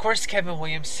 of course, Kevin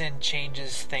Williamson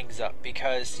changes things up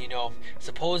because,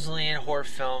 supposedly in horror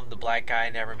film, the black guy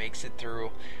never makes it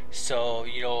through. So,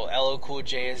 LL Cool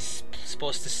J is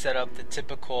supposed to set up the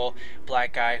typical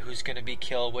black guy who's going to be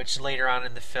killed, which later on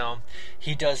in the film,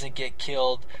 he doesn't get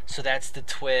killed. So that's the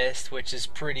twist, which is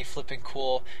pretty flippin'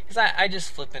 cool. Because I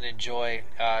just flippin' enjoy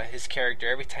his character.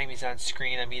 Every time he's on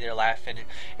screen, I'm either laughing.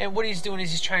 And what he's doing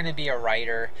is he's trying to be a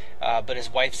writer, but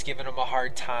his wife's giving him a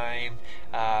hard time,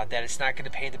 that it's not going to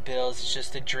pay the bills, it's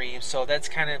just a dream. So that's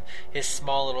kind of his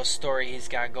small little story he's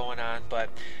got going on. But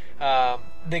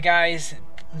the guys,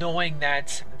 knowing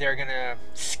that they're going to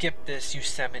skip this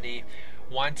Yosemite,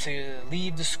 want to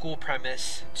leave the school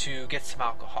premise to get some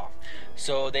alcohol.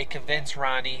 So they convince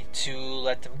Ronnie to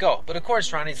let them go. But of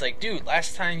course Ronnie's like, dude,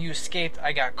 last time you escaped,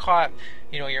 I got caught.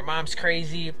 Your mom's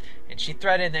crazy, and she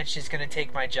threatened that she's going to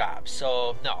take my job.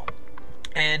 So no.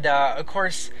 And of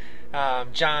course,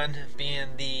 John, being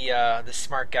the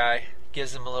smart guy,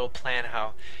 gives him a little plan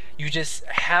how you just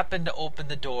happen to open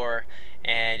the door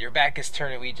and your back is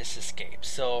turned and we just escape.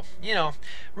 So,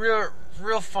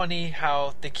 real funny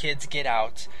how the kids get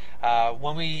out.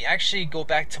 When we actually go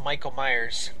back to Michael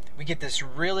Myers, we get this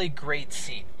really great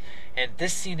scene. And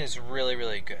this scene is really,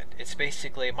 really good. It's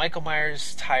basically Michael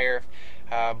Myers' tire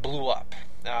blew up.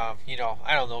 I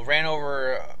don't know, ran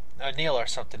over a nail or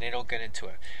something. They don't get into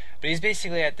it. But he's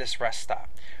basically at this rest stop.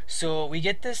 So we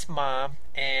get this mom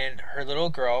and her little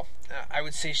girl. I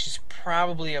would say she's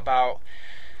probably about,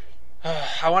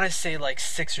 I want to say like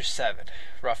 6 or 7,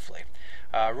 roughly.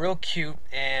 Real cute.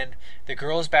 And the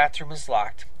girl's bathroom is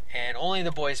locked. And only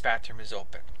the boy's bathroom is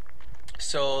open.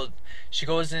 So she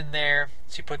goes in there.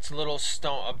 She puts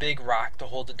a big rock to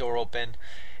hold the door open.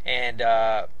 And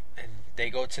they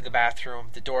go to the bathroom.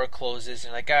 The door closes.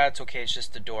 And they're like, it's okay. It's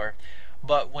just the door.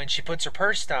 But when she puts her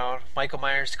purse down, Michael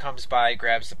Myers comes by,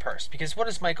 grabs the purse. Because what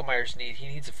does Michael Myers need? He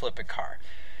needs a flippin' car.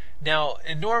 Now,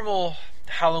 in normal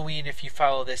Halloween, if you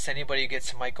follow this, anybody who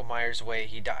gets in Michael Myers' way,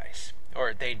 he dies.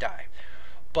 Or they die.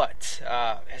 But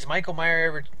has Michael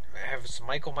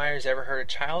Myers ever hurt a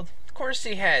child? Of course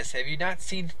he has. Have you not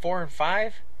seen 4 and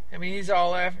 5? I mean, he's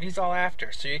all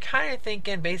after. So you're kind of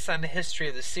thinking, based on the history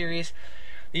of the series,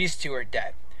 these two are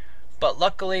dead. But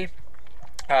luckily,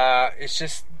 it's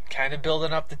just kind of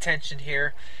building up the tension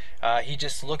here. He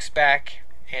just looks back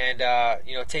and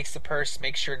takes the purse,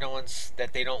 makes sure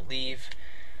that they don't leave.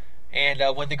 And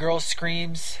when the girl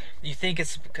screams, you think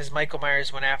it's because Michael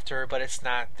Myers went after her, but it's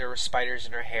not. There were spiders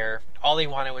in her hair. All he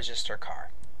wanted was just her car.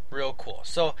 Real cool.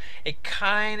 So it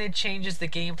kind of changes the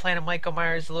game plan of Michael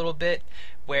Myers a little bit,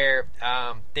 where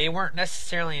they weren't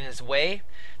necessarily in his way.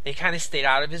 They kind of stayed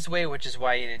out of his way, which is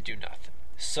why he didn't do nothing.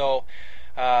 So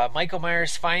Michael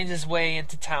Myers finds his way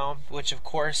into town, which of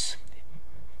course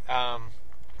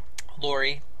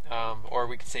Laurie, or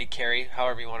we could say Carrie,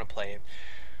 however you want to play it,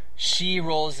 she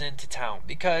rolls into town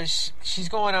because she's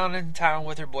going on in town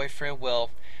with her boyfriend Will,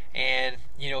 and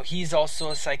he's also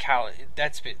a psychologist.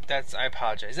 That's I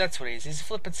apologize. That's what he is. He's a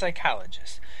flippant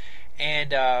psychologist,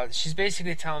 and she's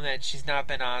basically telling him that she's not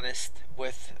been honest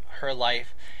with her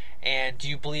life. And do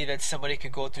you believe that somebody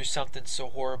could go through something so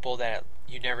horrible that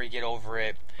you never get over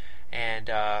it?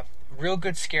 And real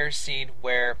good scare scene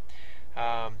where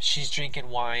she's drinking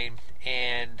wine,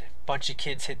 and a bunch of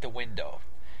kids hit the window.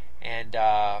 And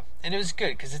it was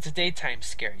good because it's a daytime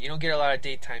scare. You don't get a lot of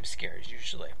daytime scares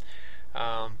usually.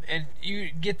 And you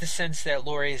get the sense that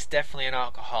Laurie is definitely an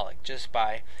alcoholic just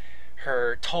by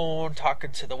her tone,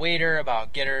 talking to the waiter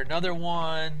about get her another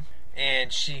one.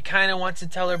 And she kind of wants to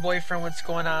tell her boyfriend what's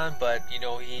going on, but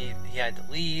he had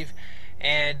to leave.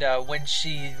 And when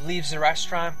she leaves the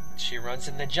restaurant, she runs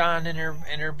into John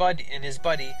and his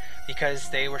buddy because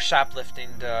they were shoplifting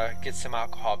to get some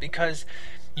alcohol. Because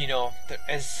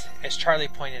as Charlie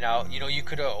pointed out, you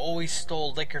could have always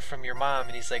stole liquor from your mom,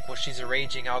 and he's like, well, she's a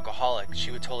raging alcoholic.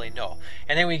 She would totally know.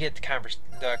 And then we get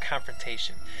the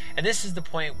confrontation. And this is the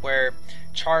point where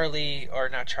John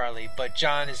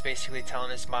is basically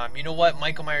telling his mom, you know what,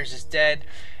 Michael Myers is dead.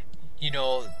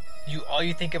 All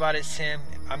you think about is him.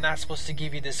 I'm not supposed to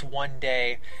give you this one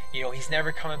day. He's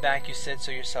never coming back. You said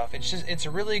so yourself. It's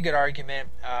a really good argument.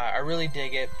 I really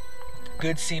dig it.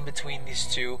 Good scene between these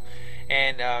two.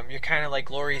 And you're kind of like,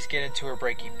 Laurie's getting to her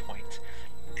breaking point.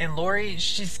 And Laurie,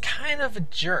 she's kind of a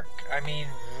jerk.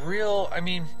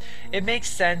 It makes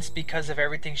sense because of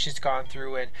everything she's gone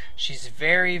through, and she's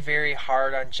very, very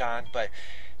hard on John. But,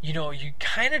 you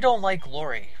kind of don't like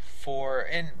Laurie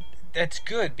and that's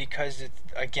good because,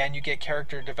 again, you get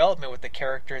character development with the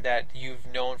character that you've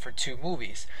known for 2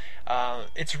 movies.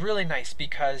 It's really nice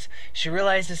because she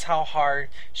realizes how hard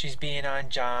she's being on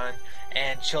John,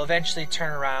 and she'll eventually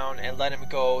turn around and let him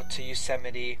go to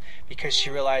Yosemite because she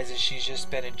realizes she's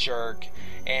just been a jerk.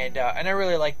 And I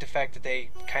really like the fact that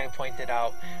they kind of pointed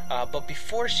out. But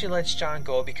before she lets John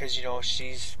go, because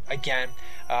she's, again,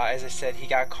 as I said, he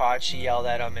got caught. She yelled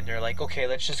at him, and they're like, okay,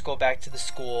 let's just go back to the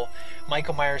school.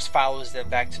 Michael Myers follows them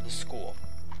back to the school.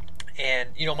 And,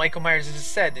 Michael Myers, as I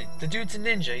said, the dude's a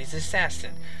ninja. He's an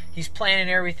assassin. He's planning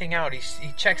everything out.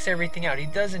 He checks everything out. He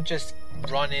doesn't just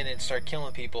run in and start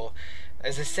killing people.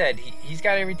 As I said, he's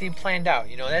got everything planned out.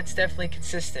 That's definitely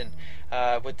consistent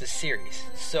with the series.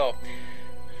 So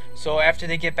after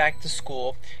they get back to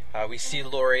school, we see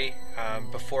Laurie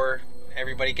before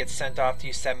everybody gets sent off to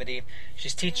Yosemite.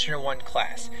 She's teaching her one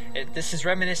class. This is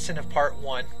reminiscent of part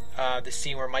 1. The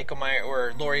scene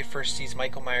where Laurie first sees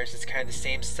Michael Myers. It's kind of the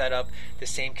same setup, the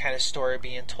same kind of story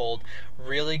being told.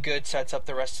 Really good, sets up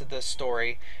the rest of the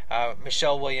story.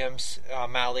 Michelle Williams,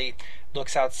 Molly,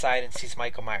 looks outside and sees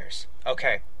Michael Myers.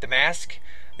 Okay, the mask.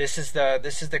 This is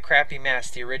the crappy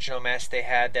mask, the original mask they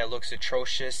had that looks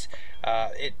atrocious.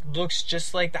 It looks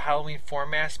just like the Halloween 4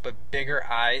 mask, but bigger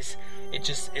eyes.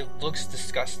 It looks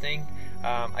disgusting.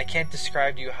 I can't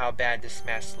describe to you how bad this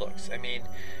mask looks.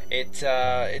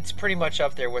 It's pretty much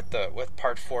up there with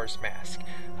Part 4's mask.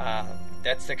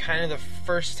 That's the kind of the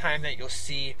first time that you'll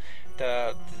see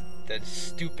the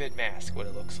stupid mask, what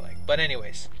it looks like. But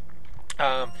anyways,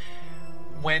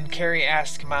 when Carrie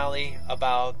asked Molly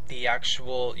about the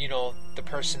actual, the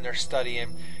person they're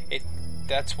studying,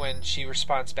 that's when she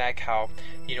responds back how,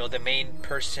 the main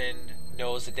person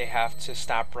knows that they have to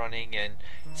stop running and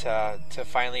to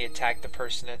finally attack the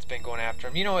person that's been going after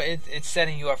him. It's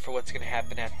setting you up for what's going to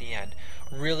happen at the end.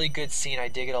 Really good scene. I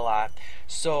dig it a lot.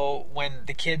 So when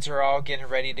the kids are all getting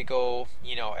ready to go,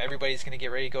 everybody's going to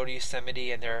get ready to go to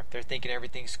Yosemite, and they're thinking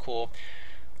everything's cool,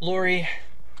 Laurie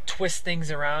twists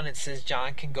things around and says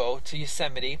John can go to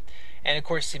Yosemite. And of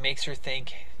course he makes her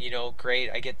think, great,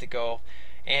 I get to go.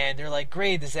 And they're like,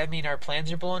 great, does that mean our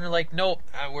plans are blown? They're like, nope,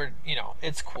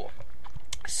 it's cool.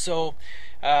 So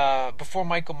before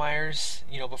Michael Myers,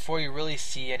 before you really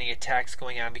see any attacks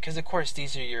going on, because of course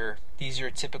these are your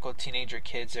typical teenager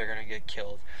kids that are going to get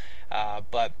killed.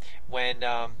 But when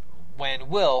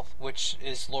Will, which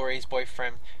is Laurie's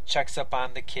boyfriend, checks up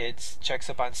on the kids, checks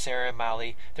up on Sarah and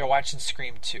Molly, they're watching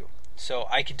Scream 2. So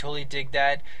I can totally dig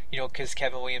that, because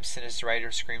Kevin Williamson is the writer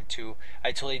of Scream 2.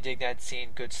 I totally dig that scene,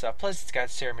 good stuff. Plus, it's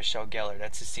got Sarah Michelle Gellar.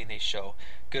 That's the scene they show.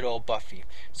 Good old Buffy.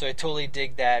 So I totally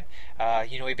dig that.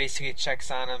 He basically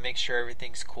checks on them, makes sure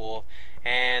everything's cool.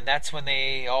 And that's when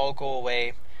they all go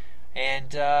away. And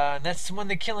that's when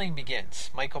the killing begins.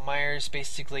 Michael Myers,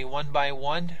 basically one by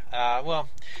one.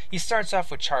 He starts off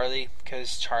with Charlie,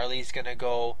 because Charlie's going to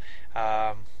go,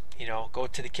 go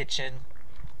to the kitchen.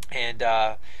 And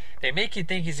they make you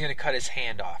think he's going to cut his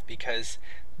hand off, because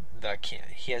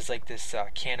he has like this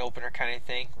can opener kind of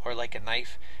thing, or like a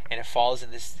knife, and it falls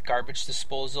in this garbage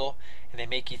disposal, and they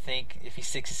make you think if he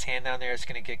sticks his hand down there it's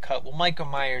going to get cut. Well, Michael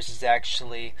Myers is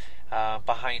actually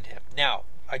behind him. Now,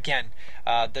 again,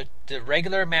 the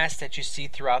regular mask that you see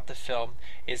throughout the film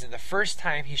is in the first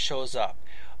time he shows up.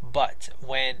 But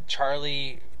when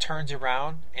Charlie turns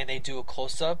around and they do a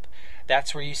close-up,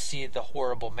 that's where you see the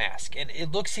horrible mask. And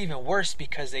it looks even worse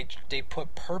because they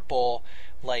put purple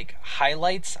like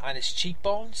highlights on his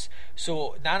cheekbones.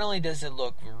 So not only does it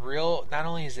look real, not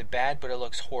only is it bad, but it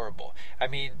looks horrible. I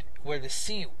mean, where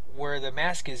the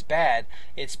mask is bad,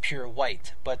 it's pure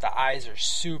white, but the eyes are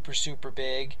super, super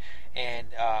big, and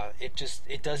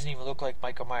it doesn't even look like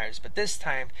Michael Myers. But this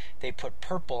time they put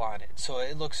purple on it, so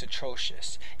it looks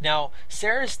atrocious. Now,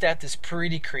 Sarah's death is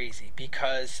pretty crazy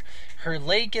because her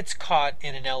leg gets caught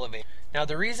in an elevator. Now,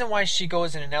 the reason why she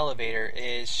goes in an elevator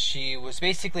is she was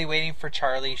basically waiting for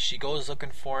Charlie. She goes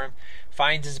looking for him,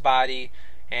 finds his body,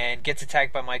 and gets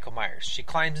attacked by Michael Myers. She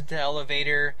climbs into the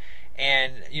elevator,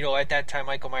 and, at that time,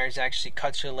 Michael Myers actually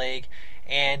cuts her leg.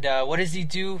 And what does he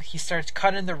do? He starts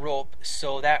cutting the rope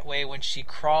so that way when she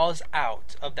crawls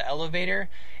out of the elevator,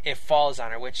 it falls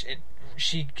on her,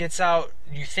 she gets out,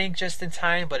 you think, just in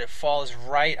time, but it falls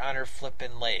right on her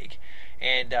flipping leg.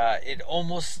 And it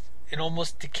almost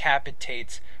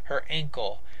decapitates her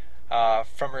ankle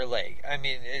from her leg. I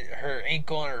mean, her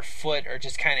ankle and her foot are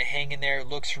just kind of hanging there. It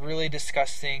looks really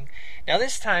disgusting. Now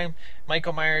this time,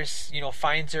 Michael Myers,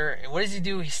 finds her, and what does he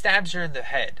do? He stabs her in the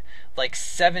head like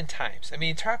 7 times. I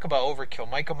mean, talk about overkill.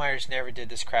 Michael Myers never did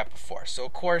this crap before. So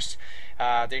of course,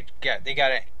 they got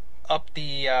to up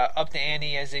the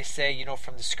ante, as they say,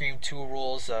 from the Scream 2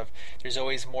 rules of there's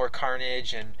always more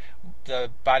carnage and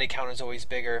the body count is always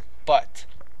bigger. But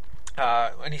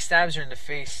when he stabs her in the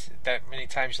face that many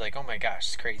times, you're like, oh my gosh,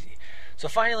 it's crazy. So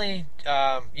finally,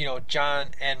 John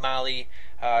and Molly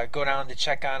go down to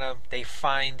check on him. They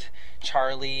find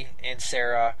Charlie and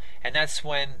Sarah, and that's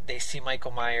when they see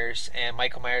Michael Myers, and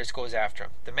Michael Myers goes after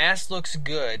him. The mask looks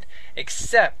good,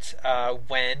 except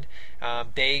when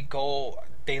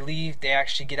they leave, they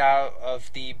actually get out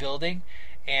of the building,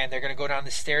 and they're going to go down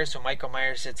the stairs. So Michael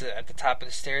Myers sits at the top of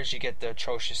the stairs. You get the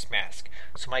atrocious mask.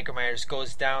 So Michael Myers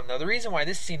goes down. Now, the reason why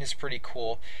this scene is pretty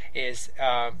cool is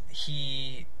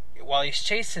while he's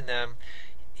chasing them,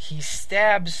 he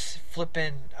stabs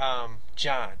flipping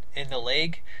John in the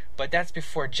leg, but that's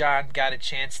before John got a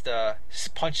chance to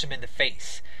punch him in the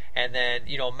face. And then,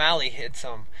 Molly hits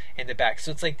him in the back.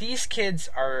 So it's like these kids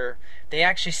they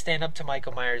actually stand up to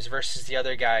Michael Myers versus the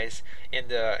other guys in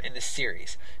the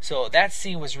series. So that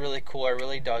scene was really cool. I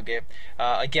really dug it.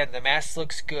 Again, the mask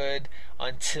looks good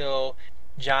until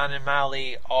John and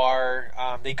Molly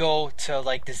they go to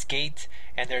like this gate,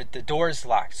 and the door's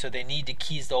locked, so they need the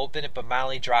keys to open it, but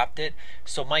Molly dropped it.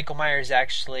 So Michael Myers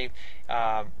actually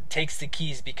takes the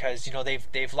keys because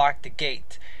they've locked the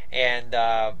gate, and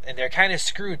they're kind of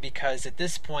screwed because at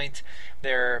this point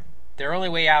their only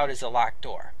way out is a locked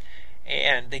door,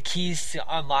 and the keys to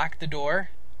unlock the door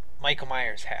Michael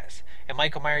Myers has. And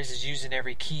Michael Myers is using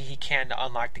every key he can to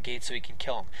unlock the gate so he can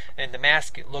kill him. And the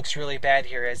mask looks really bad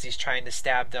here as he's trying to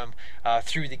stab them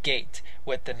through the gate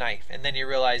with the knife. And then he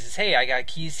realizes, hey, I got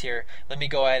keys here. Let me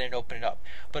go ahead and open it up.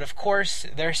 But of course,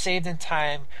 they're saved in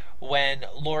time when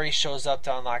Laurie shows up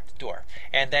to unlock the door.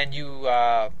 And then you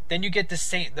get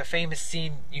the famous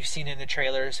scene you've seen in the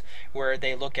trailers where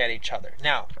they look at each other.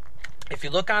 Now, if you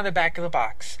look on the back of the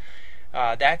box,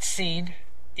 that scene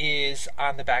is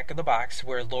on the back of the box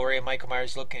where Laurie and Michael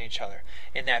Myers look at each other.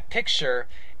 And that picture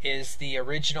is the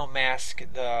original mask,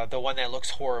 the one that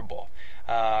looks horrible.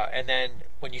 And then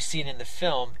when you see it in the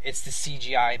film, it's the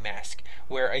CGI mask,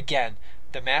 where again,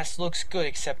 the mask looks good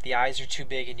except the eyes are too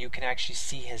big and you can actually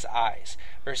see his eyes.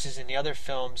 Versus in the other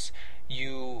films,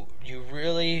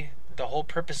 the whole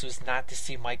purpose was not to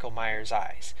see Michael Myers'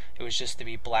 eyes. It was just to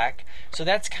be black. So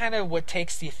that's kind of what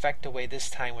takes the effect away this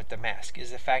time with the mask,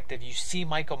 is the fact that you see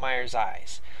Michael Myers'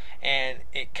 eyes. And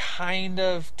it kind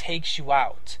of takes you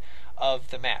out of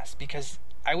the mask. Because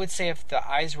I would say if the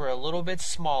eyes were a little bit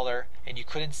smaller and you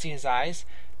couldn't see his eyes,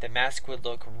 the mask would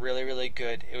look really, really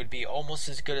good. It would be almost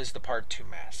as good as the Part 2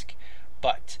 mask.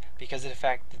 But because of the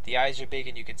fact that the eyes are big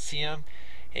and you can see them,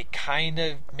 it kind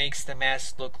of makes the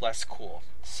mask look less cool.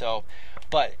 So,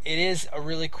 but it is a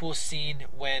really cool scene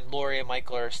when Laurie and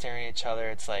Michael are staring at each other.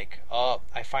 It's like, oh,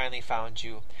 I finally found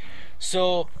you.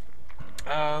 So,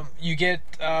 you get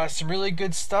some really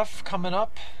good stuff coming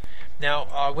up.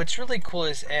 Now, what's really cool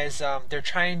is as they're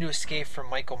trying to escape from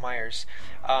Michael Myers,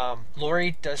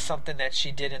 Laurie does something that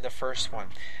she did in the first one.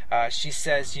 She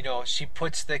says, she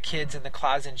puts the kids in the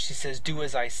closet and she says, do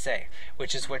as I say,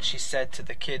 which is what she said to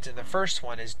the kids in the first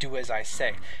one, is do as I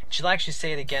say. She'll actually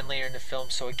say it again later in the film.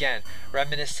 So again,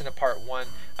 reminiscent of Part 1,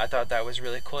 I thought that was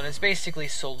really cool. And it's basically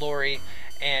so Laurie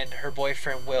and her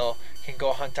boyfriend Will can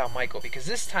go hunt down Michael, because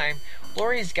this time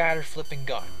Laurie's got her flipping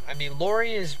gun. I mean,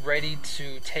 Laurie is ready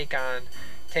to take on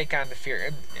take on the fear.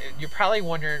 And you're probably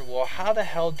wondering, well, how the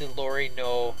hell did Laurie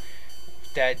know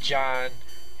that John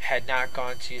had not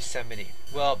gone to Yosemite?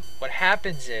 Well, what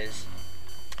happens is,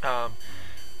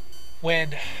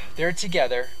 when they're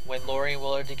together, when Laurie and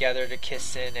Will are together, they're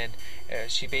kissing, and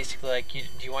she basically like, do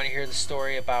you want to hear the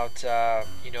story about, the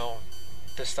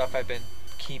stuff I've been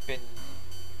keeping,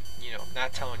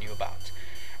 not telling you about?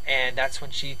 And that's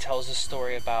when she tells a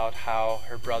story about how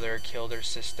her brother killed her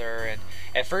sister. And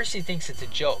at first he thinks it's a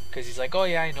joke, because he's like, oh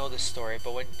yeah, I know this story.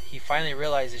 But when he finally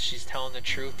realizes she's telling the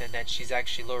truth and that she's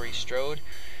actually Laurie Strode,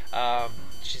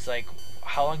 she's like,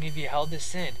 how long have you held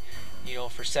this in?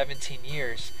 For 17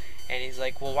 years. And he's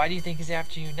like, well, why do you think he's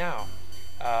after you now?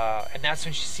 And that's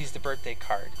when she sees the birthday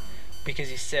card. Because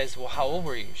he says, well, how old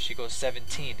were you? She goes,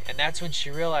 17. And that's when she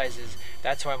realizes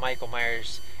that's why Michael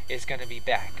Myers is going to be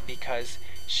back, because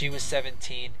she was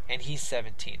 17 and he's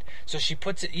 17. So she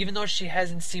puts it, even though she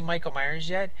hasn't seen Michael Myers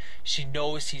yet, she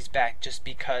knows he's back just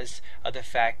because of the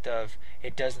fact of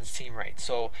it doesn't seem right.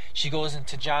 So she goes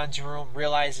into John's room,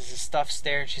 realizes his stuff's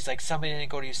there, and she's like, somebody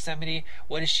didn't go to Yosemite.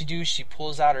 What does she do? She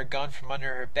pulls out her gun from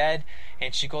under her bed,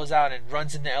 and she goes out and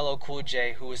runs into LL Cool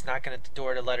J, who is knocking at the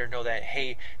door to let her know that,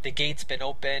 hey, the gate's been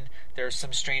open, there's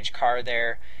some strange car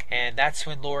there. And that's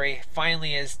when Laurie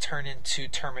finally is turned into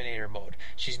Terminator mode.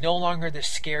 She's no longer the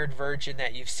scared virgin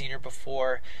that you've seen her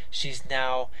before. She's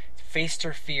now faced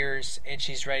her fears, and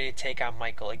she's ready to take on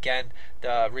Michael. Again,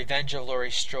 the revenge of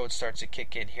Laurie Strode starts to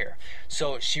kick in here.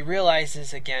 So she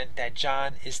realizes again that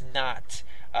John is not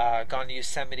gone to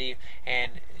Yosemite,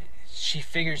 and she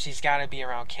figures he's got to be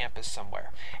around campus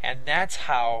somewhere. And that's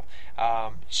how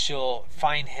she'll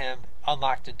find him,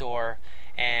 unlock the door,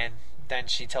 and then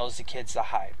she tells the kids to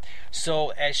hide. So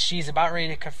as she's about ready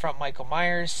to confront Michael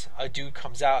Myers, a dude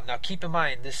comes out. Now keep in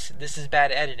mind, this is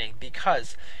bad editing,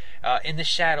 because in the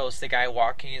shadows, the guy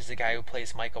walking is the guy who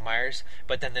plays Michael Myers,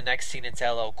 but then the next scene it's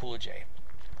LL Cool J.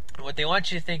 And what they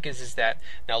want you to think is that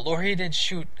now Laurie didn't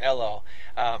shoot LL.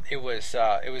 It was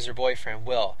her boyfriend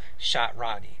Will shot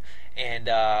Ronnie, and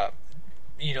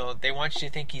they want you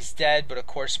to think he's dead, but of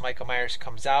course Michael Myers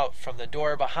comes out from the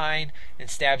door behind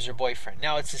and stabs her boyfriend.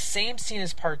 Now it's the same scene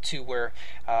as part 2, where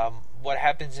what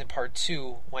happens in part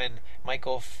 2 when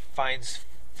Michael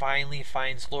finally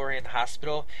finds Laurie in the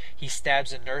hospital, he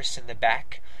stabs a nurse in the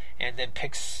back and then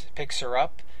picks her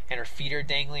up, and her feet are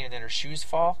dangling and then her shoes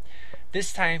fall.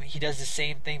 This time he does the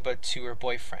same thing, but to her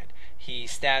boyfriend. He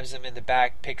stabs him in the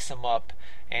back, picks him up,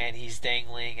 and he's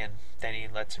dangling, and then he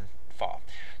lets him fall.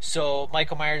 So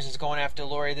Michael Myers is going after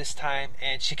Laurie this time,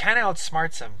 and she kind of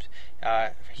outsmarts him.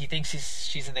 He thinks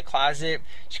she's in the closet.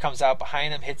 She comes out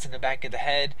behind him, hits in the back of the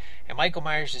head, and Michael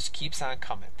Myers just keeps on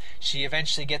coming. She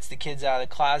eventually gets the kids out of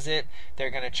the closet. They're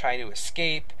going to try to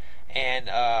escape, and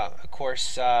of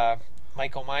course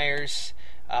Michael Myers,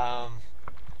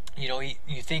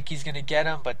 you think he's going to get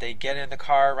them, but they get in the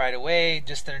car right away,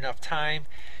 just in enough time.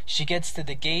 She gets to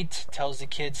the gate, tells the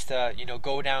kids to,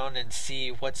 go down and see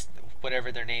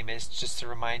whatever their name is, just to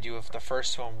remind you of the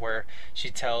first one where she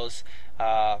tells,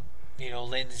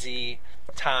 Lindsay,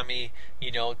 Tommy,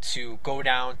 to go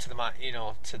down to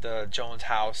the Jones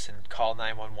house and call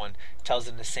 911. Tells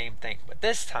them the same thing, but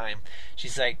this time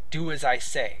she's like, "Do as I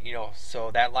say,"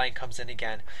 So that line comes in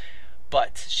again.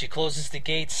 But she closes the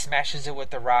gate, smashes it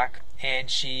with the rock, and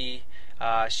she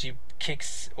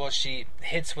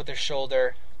hits with her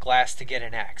shoulder glass to get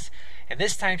an axe. And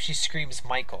this time she screams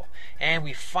Michael. And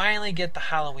we finally get the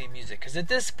Halloween music. Because at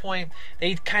this point,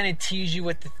 they kind of tease you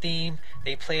with the theme.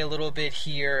 They play a little bit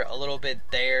here, a little bit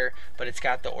there, but it's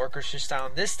got the orchestra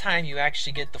sound. This time you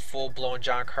actually get the full-blown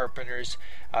John Carpenter's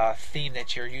theme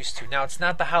that you're used to. Now, it's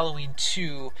not the Halloween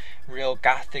 2 real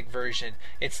gothic version.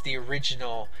 It's the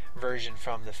original version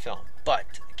from the film.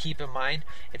 But keep in mind,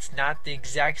 it's not the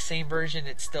exact same version.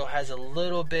 It still has a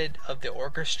little bit of the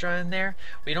orchestra in there.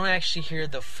 We don't actually hear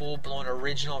the full-blown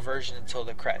original version until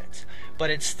the credits.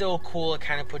 But it's still cool. It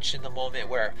kind of puts you in the moment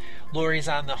where Laurie's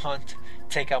on the hunt to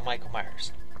take out Michael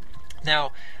Myers.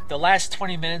 Now, the last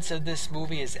 20 minutes of this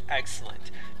movie is excellent.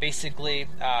 Basically,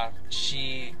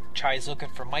 she tries looking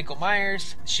for Michael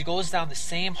Myers. She goes down the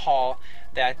same hall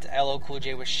that LL Cool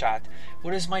J was shot.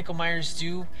 What does Michael Myers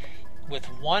do? With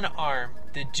one arm,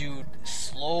 the dude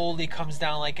slowly comes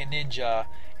down like a ninja,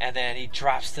 and then he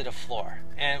drops to the floor.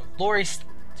 And Laurie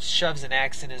shoves an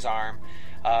axe in his arm,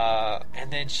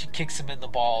 and then she kicks him in the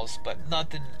balls, but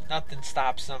nothing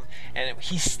stops him. And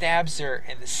he stabs her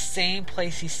in the same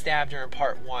place he stabbed her in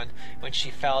part 1 when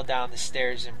she fell down the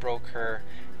stairs and broke her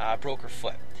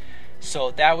foot.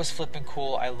 So that was flipping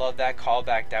cool. I love that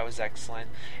callback. That was excellent.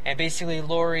 And basically,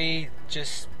 Laurie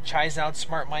just tries to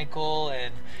outsmart Michael,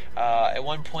 and at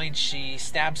one point she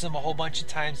stabs him a whole bunch of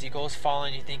times. He goes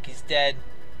falling. You think he's dead,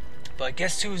 but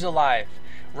guess who's alive?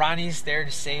 Ronnie's there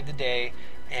to save the day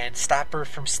and stop her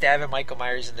from stabbing Michael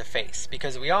Myers in the face,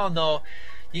 because we all know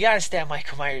you gotta stab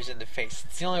Michael Myers in the face.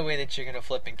 It's the only way that you're gonna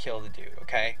flip and kill the dude.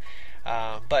 Okay.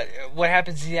 But what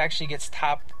happens is he actually gets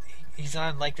he's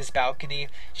on like this balcony.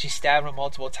 She stabbed him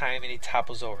multiple times and he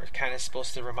topples over. Kind of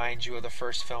supposed to remind you of the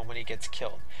first film when he gets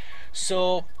killed.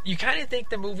 So you kind of think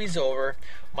the movie's over.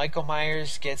 Michael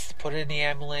Myers gets put in the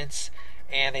ambulance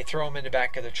and they throw him in the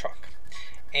back of the truck.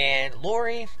 And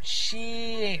Laurie,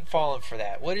 she ain't falling for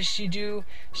that. What does she do?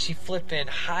 She flippin'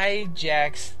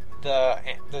 hijacks the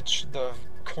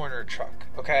corner truck.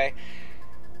 Okay.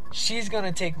 She's going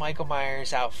to take Michael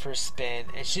Myers out for a spin,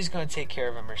 and she's going to take care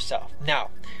of him herself. Now,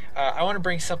 I want to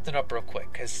bring something up real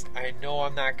quick, because I know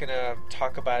I'm not going to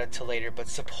talk about it till later, but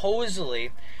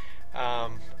supposedly,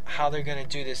 how they're going to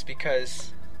do this,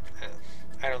 because,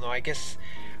 I don't know, I guess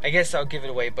I'll give it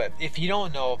away, but if you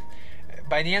don't know,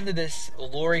 by the end of this,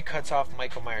 Laurie cuts off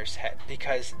Michael Myers' head,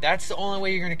 because that's the only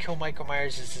way you're going to kill Michael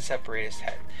Myers is to separate his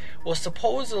head. Well,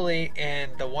 supposedly,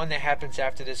 in the one that happens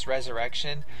after this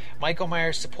resurrection, Michael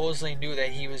Myers supposedly knew that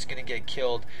he was going to get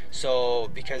killed, so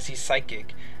because he's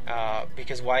psychic.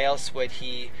 Because why else would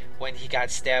he, when he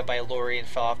got stabbed by Laurie and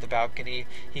fell off the balcony,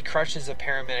 he crushes a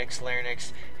paramedic's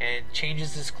larynx and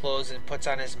changes his clothes and puts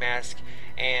on his mask,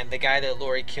 and the guy that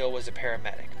Laurie killed was a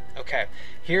paramedic. Okay,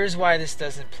 here's why this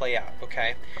doesn't play out,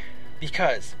 okay?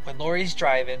 Because when Laurie's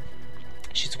driving,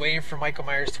 she's waiting for Michael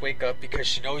Myers to wake up because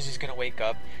she knows he's going to wake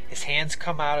up. His hands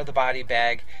come out of the body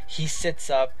bag. He sits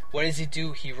up. What does he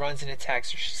do? He runs and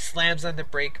attacks her. She slams on the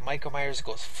brake. Michael Myers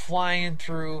goes flying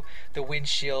through the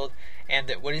windshield. And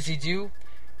what does he do?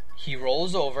 He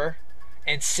rolls over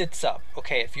and sits up.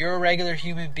 Okay, if you're a regular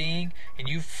human being and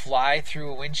you fly through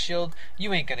a windshield,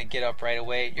 you ain't gonna get up right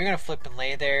away. You're gonna flip and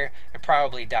lay there and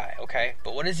probably die, okay?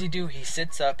 But what does he do? He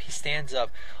sits up, he stands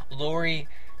up. Laurie,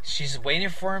 she's waiting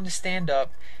for him to stand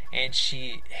up, and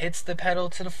she hits the pedal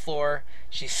to the floor.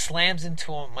 She slams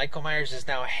into him. Michael Myers is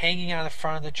now hanging out the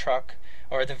front of the truck,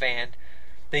 or the van.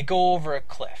 They go over a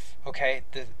cliff, okay?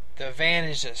 The van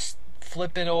is just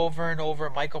flipping over and over.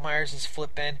 Michael Myers is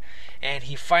flipping, and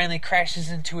he finally crashes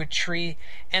into a tree,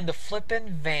 and the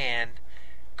flipping van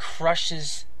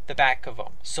crushes the back of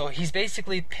him. So he's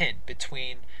basically pinned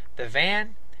between the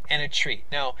van and a tree.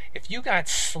 Now, if you got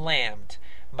slammed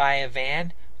by a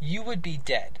van, you would be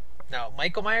dead. Now,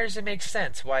 Michael Myers, it makes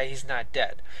sense why he's not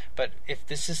dead. But if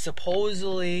this is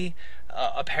supposedly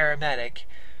a paramedic,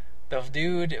 the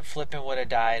dude flipping would have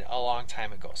died a long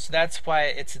time ago. So that's why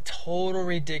it's a total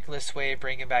ridiculous way of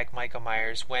bringing back Michael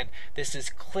Myers when this is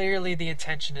clearly the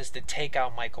intention is to take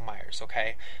out Michael Myers,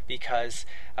 okay? Because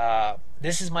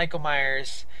this is Michael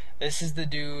Myers. This is the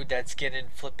dude that's getting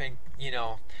flipping,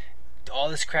 all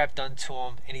this crap done to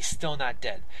him, and he's still not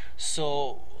dead.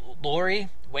 So Laurie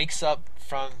wakes up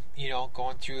from,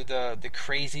 going through the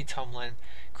crazy tumbling,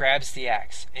 grabs the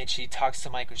axe, and she talks to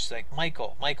Michael. She's like,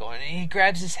 Michael, and he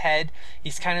grabs his head.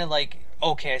 He's kind of like,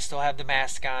 okay, I still have the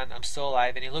mask on, I'm still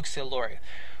alive, and he looks at Laurie.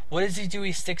 What does he do?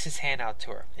 He sticks his hand out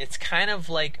to her. It's kind of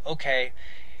like, okay,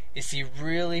 is he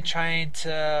really trying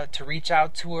to reach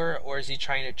out to her, or is he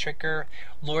trying to trick her?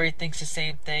 Laurie thinks the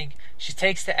same thing. She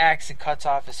takes the axe and cuts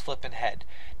off his flipping head.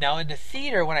 Now, in the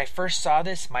theater, when I first saw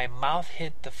this, my mouth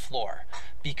hit the floor,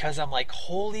 because I'm like,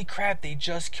 holy crap, they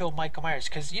just killed Michael Myers.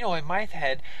 Because, in my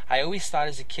head, I always thought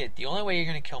as a kid, the only way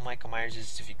you're going to kill Michael Myers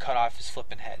is if you cut off his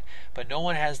flipping head. But no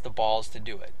one has the balls to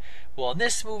do it. Well, in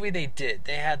this movie, they did.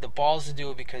 They had the balls to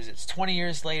do it because it's 20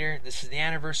 years later. This is the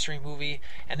anniversary movie,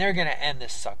 and they're going to end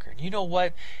this sucker. And you know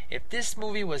what? If this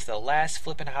movie was the last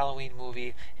flipping Halloween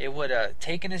movie, it would have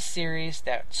taken a series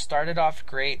that started off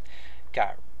great,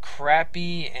 got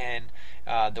crappy, and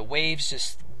the waves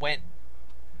just went,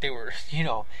 they were,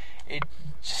 it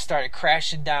just started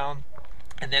crashing down,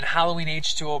 and then Halloween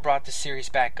H2O brought the series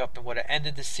back up and would have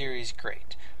ended the series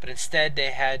great. But instead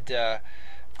they had to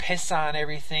piss on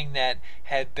everything that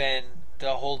had been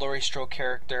the whole Laurie Strode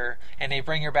character, and they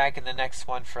bring her back in the next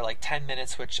one for like 10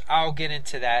 minutes, which I'll get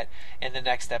into that in the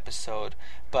next episode.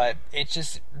 But it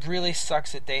just really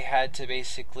sucks that they had to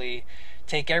basically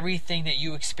take everything that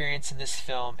you experience in this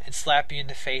film and slap you in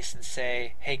the face and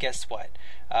say, hey, guess what?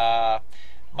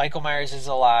 Michael Myers is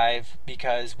alive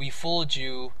because we fooled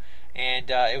you, and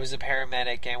it was a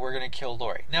paramedic, and we're going to kill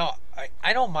Laurie. Now,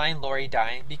 I don't mind Laurie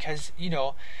dying because,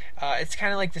 it's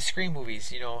kind of like the Scream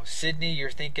movies. Sydney, you're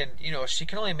thinking, she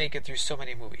can only make it through so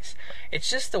many movies. It's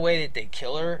just the way that they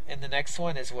kill her in the next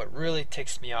one is what really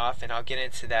ticks me off, and I'll get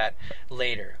into that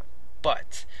later.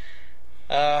 But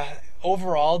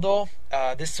overall, though,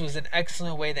 this was an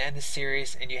excellent way to end the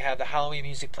series, and you have the Halloween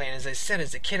music playing. As I said,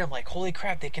 as a kid, I'm like, holy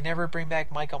crap, they can never bring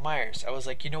back Michael Myers. I was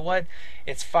like, you know what?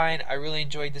 It's fine. I really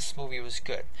enjoyed this movie. It was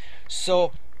good.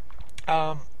 So,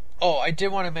 I did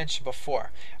want to mention before,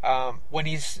 when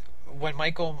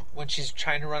she's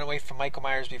trying to run away from Michael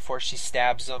Myers before she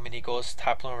stabs him and he goes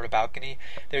toppling over the balcony,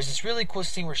 there's this really cool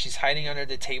scene where she's hiding under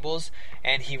the tables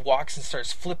and he walks and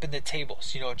starts flipping the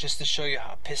tables, just to show you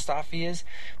how pissed off he is.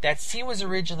 That scene was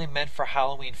originally meant for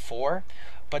Halloween 4,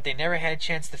 but they never had a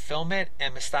chance to film it,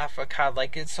 and Mustafa Akkad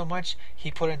liked it so much, he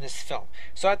put it in this film.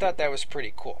 So I thought that was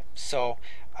pretty cool. So,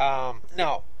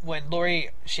 no, when Laurie,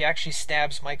 she actually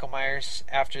stabs Michael Myers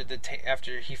after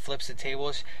he flips the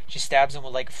tables, she stabs him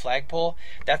with like a flagpole.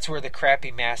 That's where the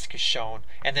crappy mask is shown,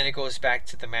 and then it goes back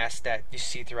to the mask that you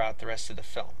see throughout the rest of the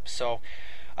film. So,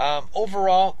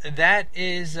 overall,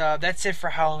 that's it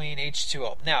for Halloween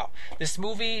H2O. Now, this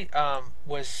movie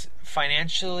was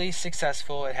financially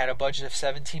successful. It had a budget of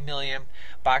 $17 million.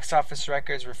 Box office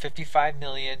records were $55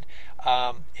 million.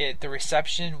 The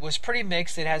reception was pretty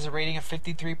mixed. It has a rating of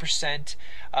 53%.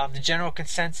 The general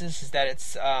consensus is that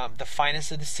it's the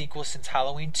finest of the sequels since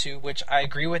Halloween 2, which I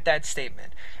agree with that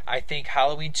statement. I think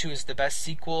Halloween 2 is the best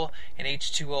sequel, and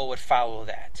H2O would follow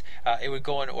that. It would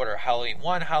go in order: Halloween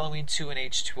 1, Halloween 2, and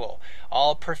H2O.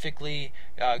 All perfectly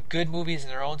good movies in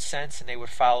their own sense, and they would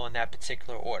follow in that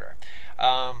particular order.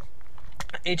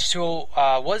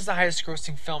 H2O was the highest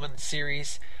grossing film in the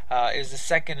series. It was the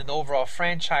second in the overall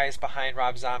franchise behind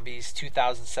Rob Zombie's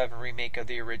 2007 remake of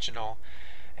the original.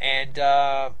 And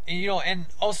and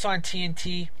also on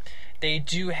TNT, they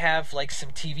do have like some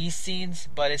TV scenes,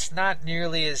 but it's not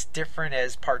nearly as different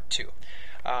as Part 2.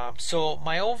 So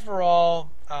my overall,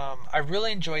 I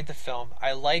really enjoyed the film.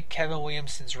 I like Kevin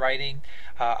Williamson's writing.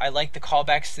 I like the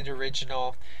callbacks to the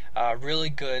original. Really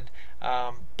good.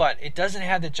 But it doesn't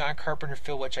have the John Carpenter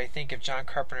feel, which I think if John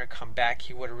Carpenter had come back,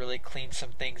 he would have really cleaned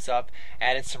some things up,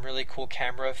 added some really cool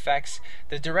camera effects.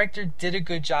 The director did a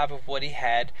good job of what he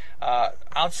had.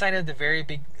 Outside of the very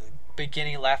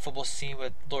beginning laughable scene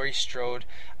with Laurie Strode,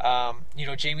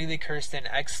 Jamie Lee Curtis did an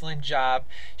excellent job.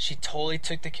 She totally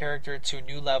took the character to a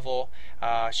new level.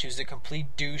 She was a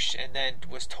complete douche and then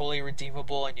was totally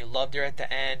redeemable, and you loved her at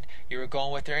the end. You were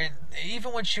going with her, and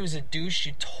even when she was a douche,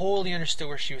 you totally understood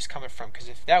where she was coming from, because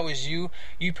if that was you,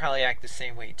 you'd probably act the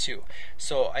same way too.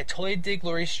 So I totally dig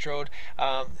Laurie Strode.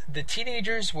 The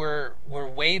teenagers were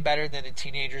way better than the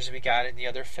teenagers we got in the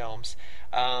other films.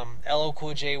 LL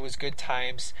Cool J was good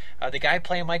times. The guy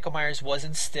playing Michael Myers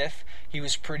wasn't stiff. He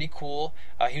was pretty cool.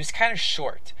 He was kind of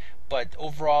short, but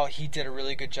overall he did a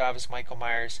really good job as Michael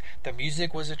Myers. The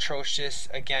music was atrocious.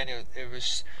 Again, it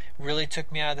was really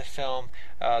took me out of the film.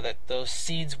 That those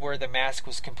scenes where the mask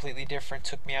was completely different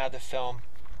took me out of the film.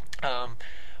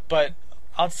 But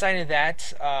outside of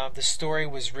that, the story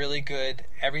was really good.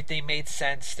 Everything made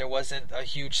sense. There wasn't a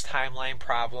huge timeline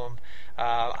problem.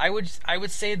 I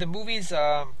would say the movies,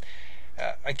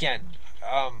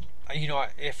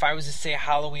 if I was to say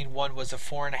Halloween 1 was a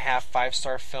 4.5,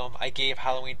 5-star film, I gave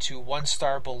Halloween 2 1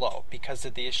 star below because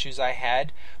of the issues I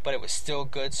had, but it was still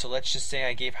good. So let's just say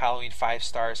I gave Halloween 5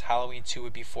 stars. Halloween 2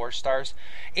 would be 4 stars.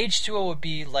 H2O would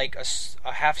be like a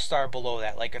half star below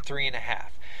that, like a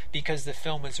 3.5. Because the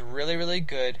film was really, really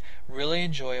good, really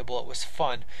enjoyable. It was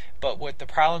fun, but with the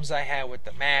problems I had with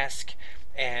the mask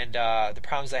and the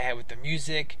problems I had with the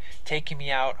music taking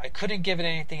me out, I couldn't give it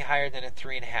anything higher than a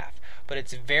 3.5. But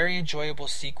it's a very enjoyable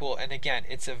sequel, and again,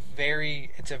 it's a very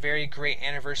great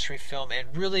anniversary film,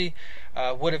 and really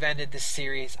would have ended this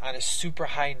series on a super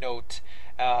high note.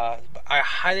 I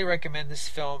highly recommend this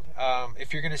film.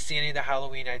 If you're going to see any of the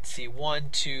Halloween, I'd see 1,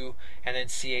 2, and then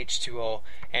see H2O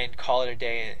and call it a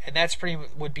day. And that's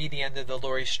would be the end of the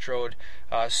Laurie Strode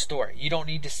story. You don't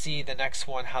need to see the next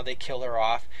one, how they kill her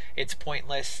off. It's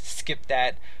pointless. Skip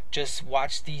that. Just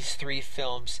watch these 3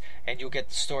 films, and you'll get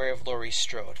the story of Laurie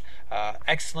Strode.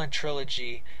 Excellent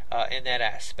trilogy in that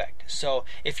aspect. So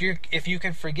if you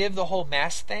can forgive the whole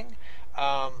mask thing,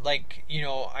 like, you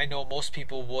know, I know most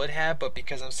people would have, but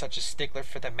because I'm such a stickler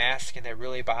for the mask and it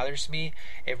really bothers me,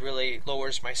 it really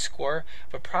lowers my score.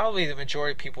 But probably the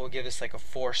majority of people would give this like a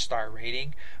 4-star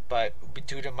rating, but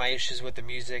due to my issues with the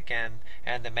music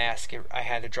and the mask, I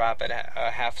had to drop it at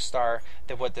a half star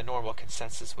than what the normal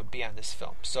consensus would be on this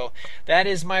film. So that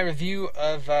is my review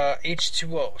of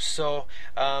H2O. So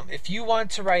if you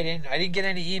want to write in, I didn't get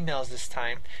any emails this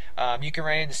time. You can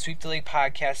write in to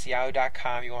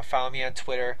sweepthelegpodcast@yahoo.com. You want to follow me on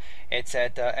Twitter, it's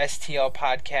at STL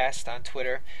Podcast on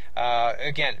Twitter.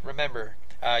 Again, remember,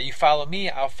 you follow me,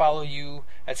 I'll follow you.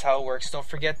 That's how it works. Don't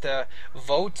forget to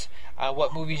vote on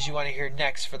what movies you want to hear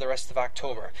next for the rest of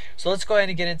October. So let's go ahead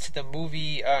and get into the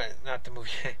movie,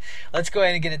 let's go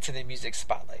ahead and get into the music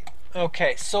spotlight.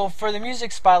 Okay, so for the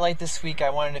music spotlight this week, I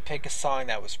wanted to pick a song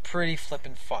that was pretty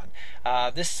flippin' fun.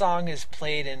 This song is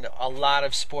played in a lot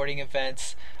of sporting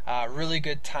events, really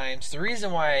good times. The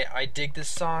reason why I dig this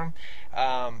song,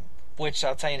 which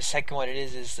I'll tell you in a second what it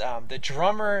is the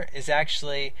drummer is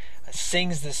actually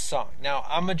sings this song. Now,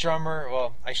 I'm a drummer.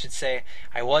 Well, I should say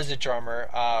I was a drummer.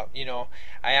 You know,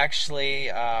 I actually,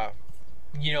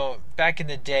 you know, back in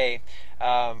the day,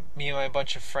 me and my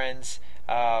bunch of friends,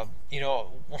 you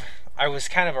know, I was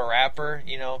kind of a rapper,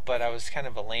 you know, but I was kind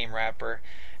of a lame rapper,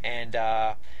 and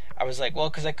I was like, well,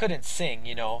 because I couldn't sing,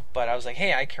 you know, but I was like,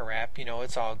 hey, I can rap, you know,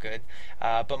 it's all good.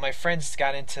 But my friends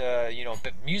got into, you know,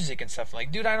 music and stuff. I'm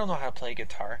like, dude, I don't know how to play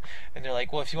guitar. And they're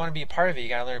like, well, if you want to be a part of it, you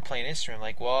got to learn to play an instrument. I'm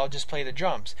like, well, I'll just play the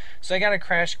drums. So I got a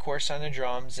crash course on the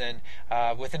drums, and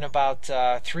within about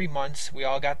 3 months, we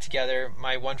all got together.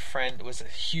 My one friend was a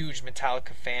huge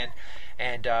Metallica fan,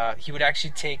 and he would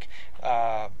actually take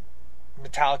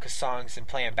Metallica songs and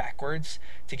play them backwards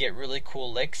to get really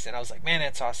cool licks, and I was like, man,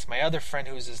 that's awesome. My other friend,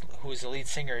 who was the lead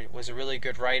singer, was a really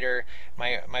good writer.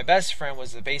 My best friend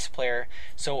was the bass player.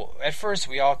 So at first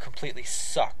we all completely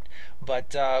sucked,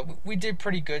 but we did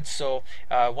pretty good. So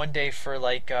one day for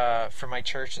my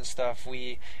church and stuff,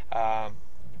 we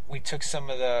took some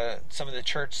of the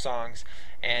church songs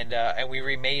and we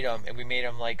remade them, and we made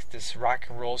them like this rock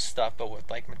and roll stuff, but with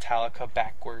like Metallica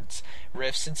backwards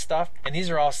riffs and stuff. And these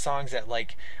are all songs that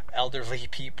like elderly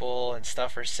people and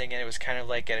stuff are singing. It was kind of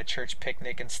like at a church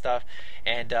picnic and stuff,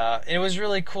 and it was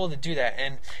really cool to do that.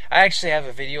 And I actually have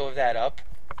a video of that up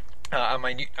on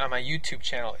my YouTube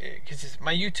channel, because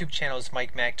my YouTube channel is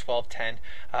Mike Mac 1210.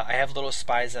 I have little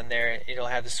spies on there. It'll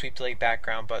have the Sweep the Leg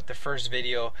background, but the first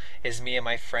video is me and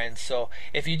my friends. So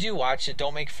if you do watch it,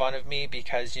 don't make fun of me,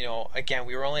 because, you know, again,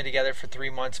 we were only together for 3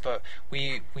 months, but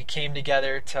we came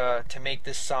together to make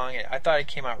this song. I thought it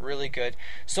came out really good.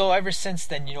 So ever since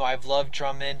then, you know, I've loved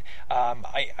drumming.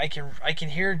 I can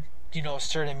hear, you know,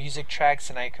 certain music tracks,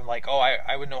 and I can like, oh,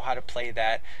 I would know how to play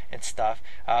that and stuff.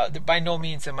 By no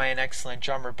means am I an excellent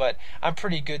drummer, but I'm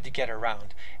pretty good to get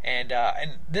around. And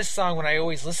this song, when I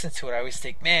always listen to it, I always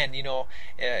think, man, you know,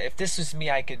 if this was me,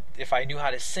 if I knew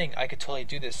how to sing, I could totally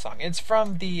do this song. It's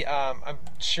from the, I'm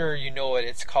sure you know it.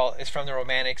 It's from the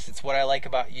Romantics. It's What I Like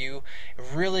About You.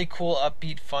 A really cool,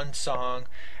 upbeat, fun song,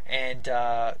 and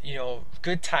you know,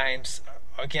 good times.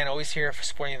 Again, I always hear it for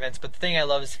sporting events, but the thing I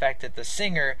love is the fact that the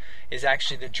singer is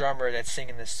actually the drummer that's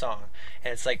singing this song.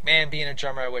 And it's like, man, being a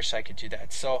drummer, I wish I could do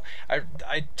that. So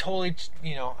I totally,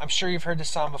 you know, I'm sure you've heard the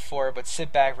song before, but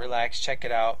sit back, relax, check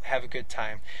it out, have a good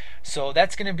time. So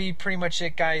that's going to be pretty much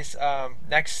it, guys.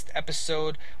 Next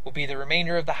episode will be the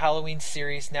remainder of the Halloween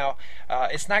series. Now,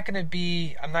 it's not going to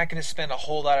be, I'm not going to spend a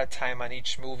whole lot of time on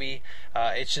each movie.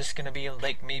 It's just going to be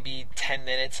like maybe 10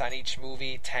 minutes on each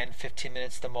movie, 10, 15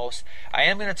 minutes the most. I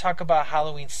am going to talk about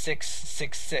Halloween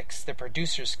 666, the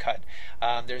producer's cut.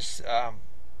 There's,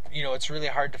 you know, it's really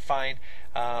hard to find,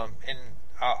 and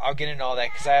I'll get into all that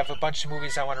because I have a bunch of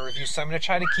movies I want to review. So I'm going to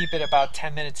try to keep it about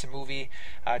 10 minutes a movie,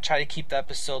 try to keep the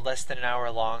episode less than an hour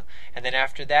long. And then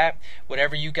after that,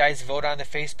 whatever you guys vote on the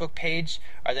Facebook page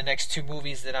are the next 2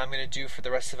 movies that I'm going to do for the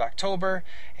rest of October.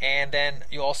 And then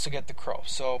you'll also get The Crow.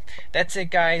 So that's it,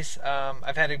 guys.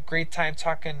 I've had a great time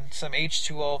talking some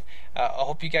H2O. I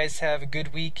hope you guys have a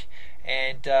good week.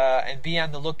 And be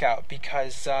on the lookout,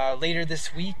 because later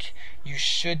this week you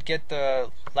should get the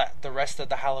rest of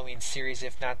the Halloween series,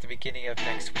 if not the beginning of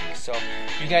next week. So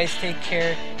you guys take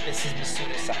care. This is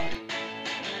Masunas out.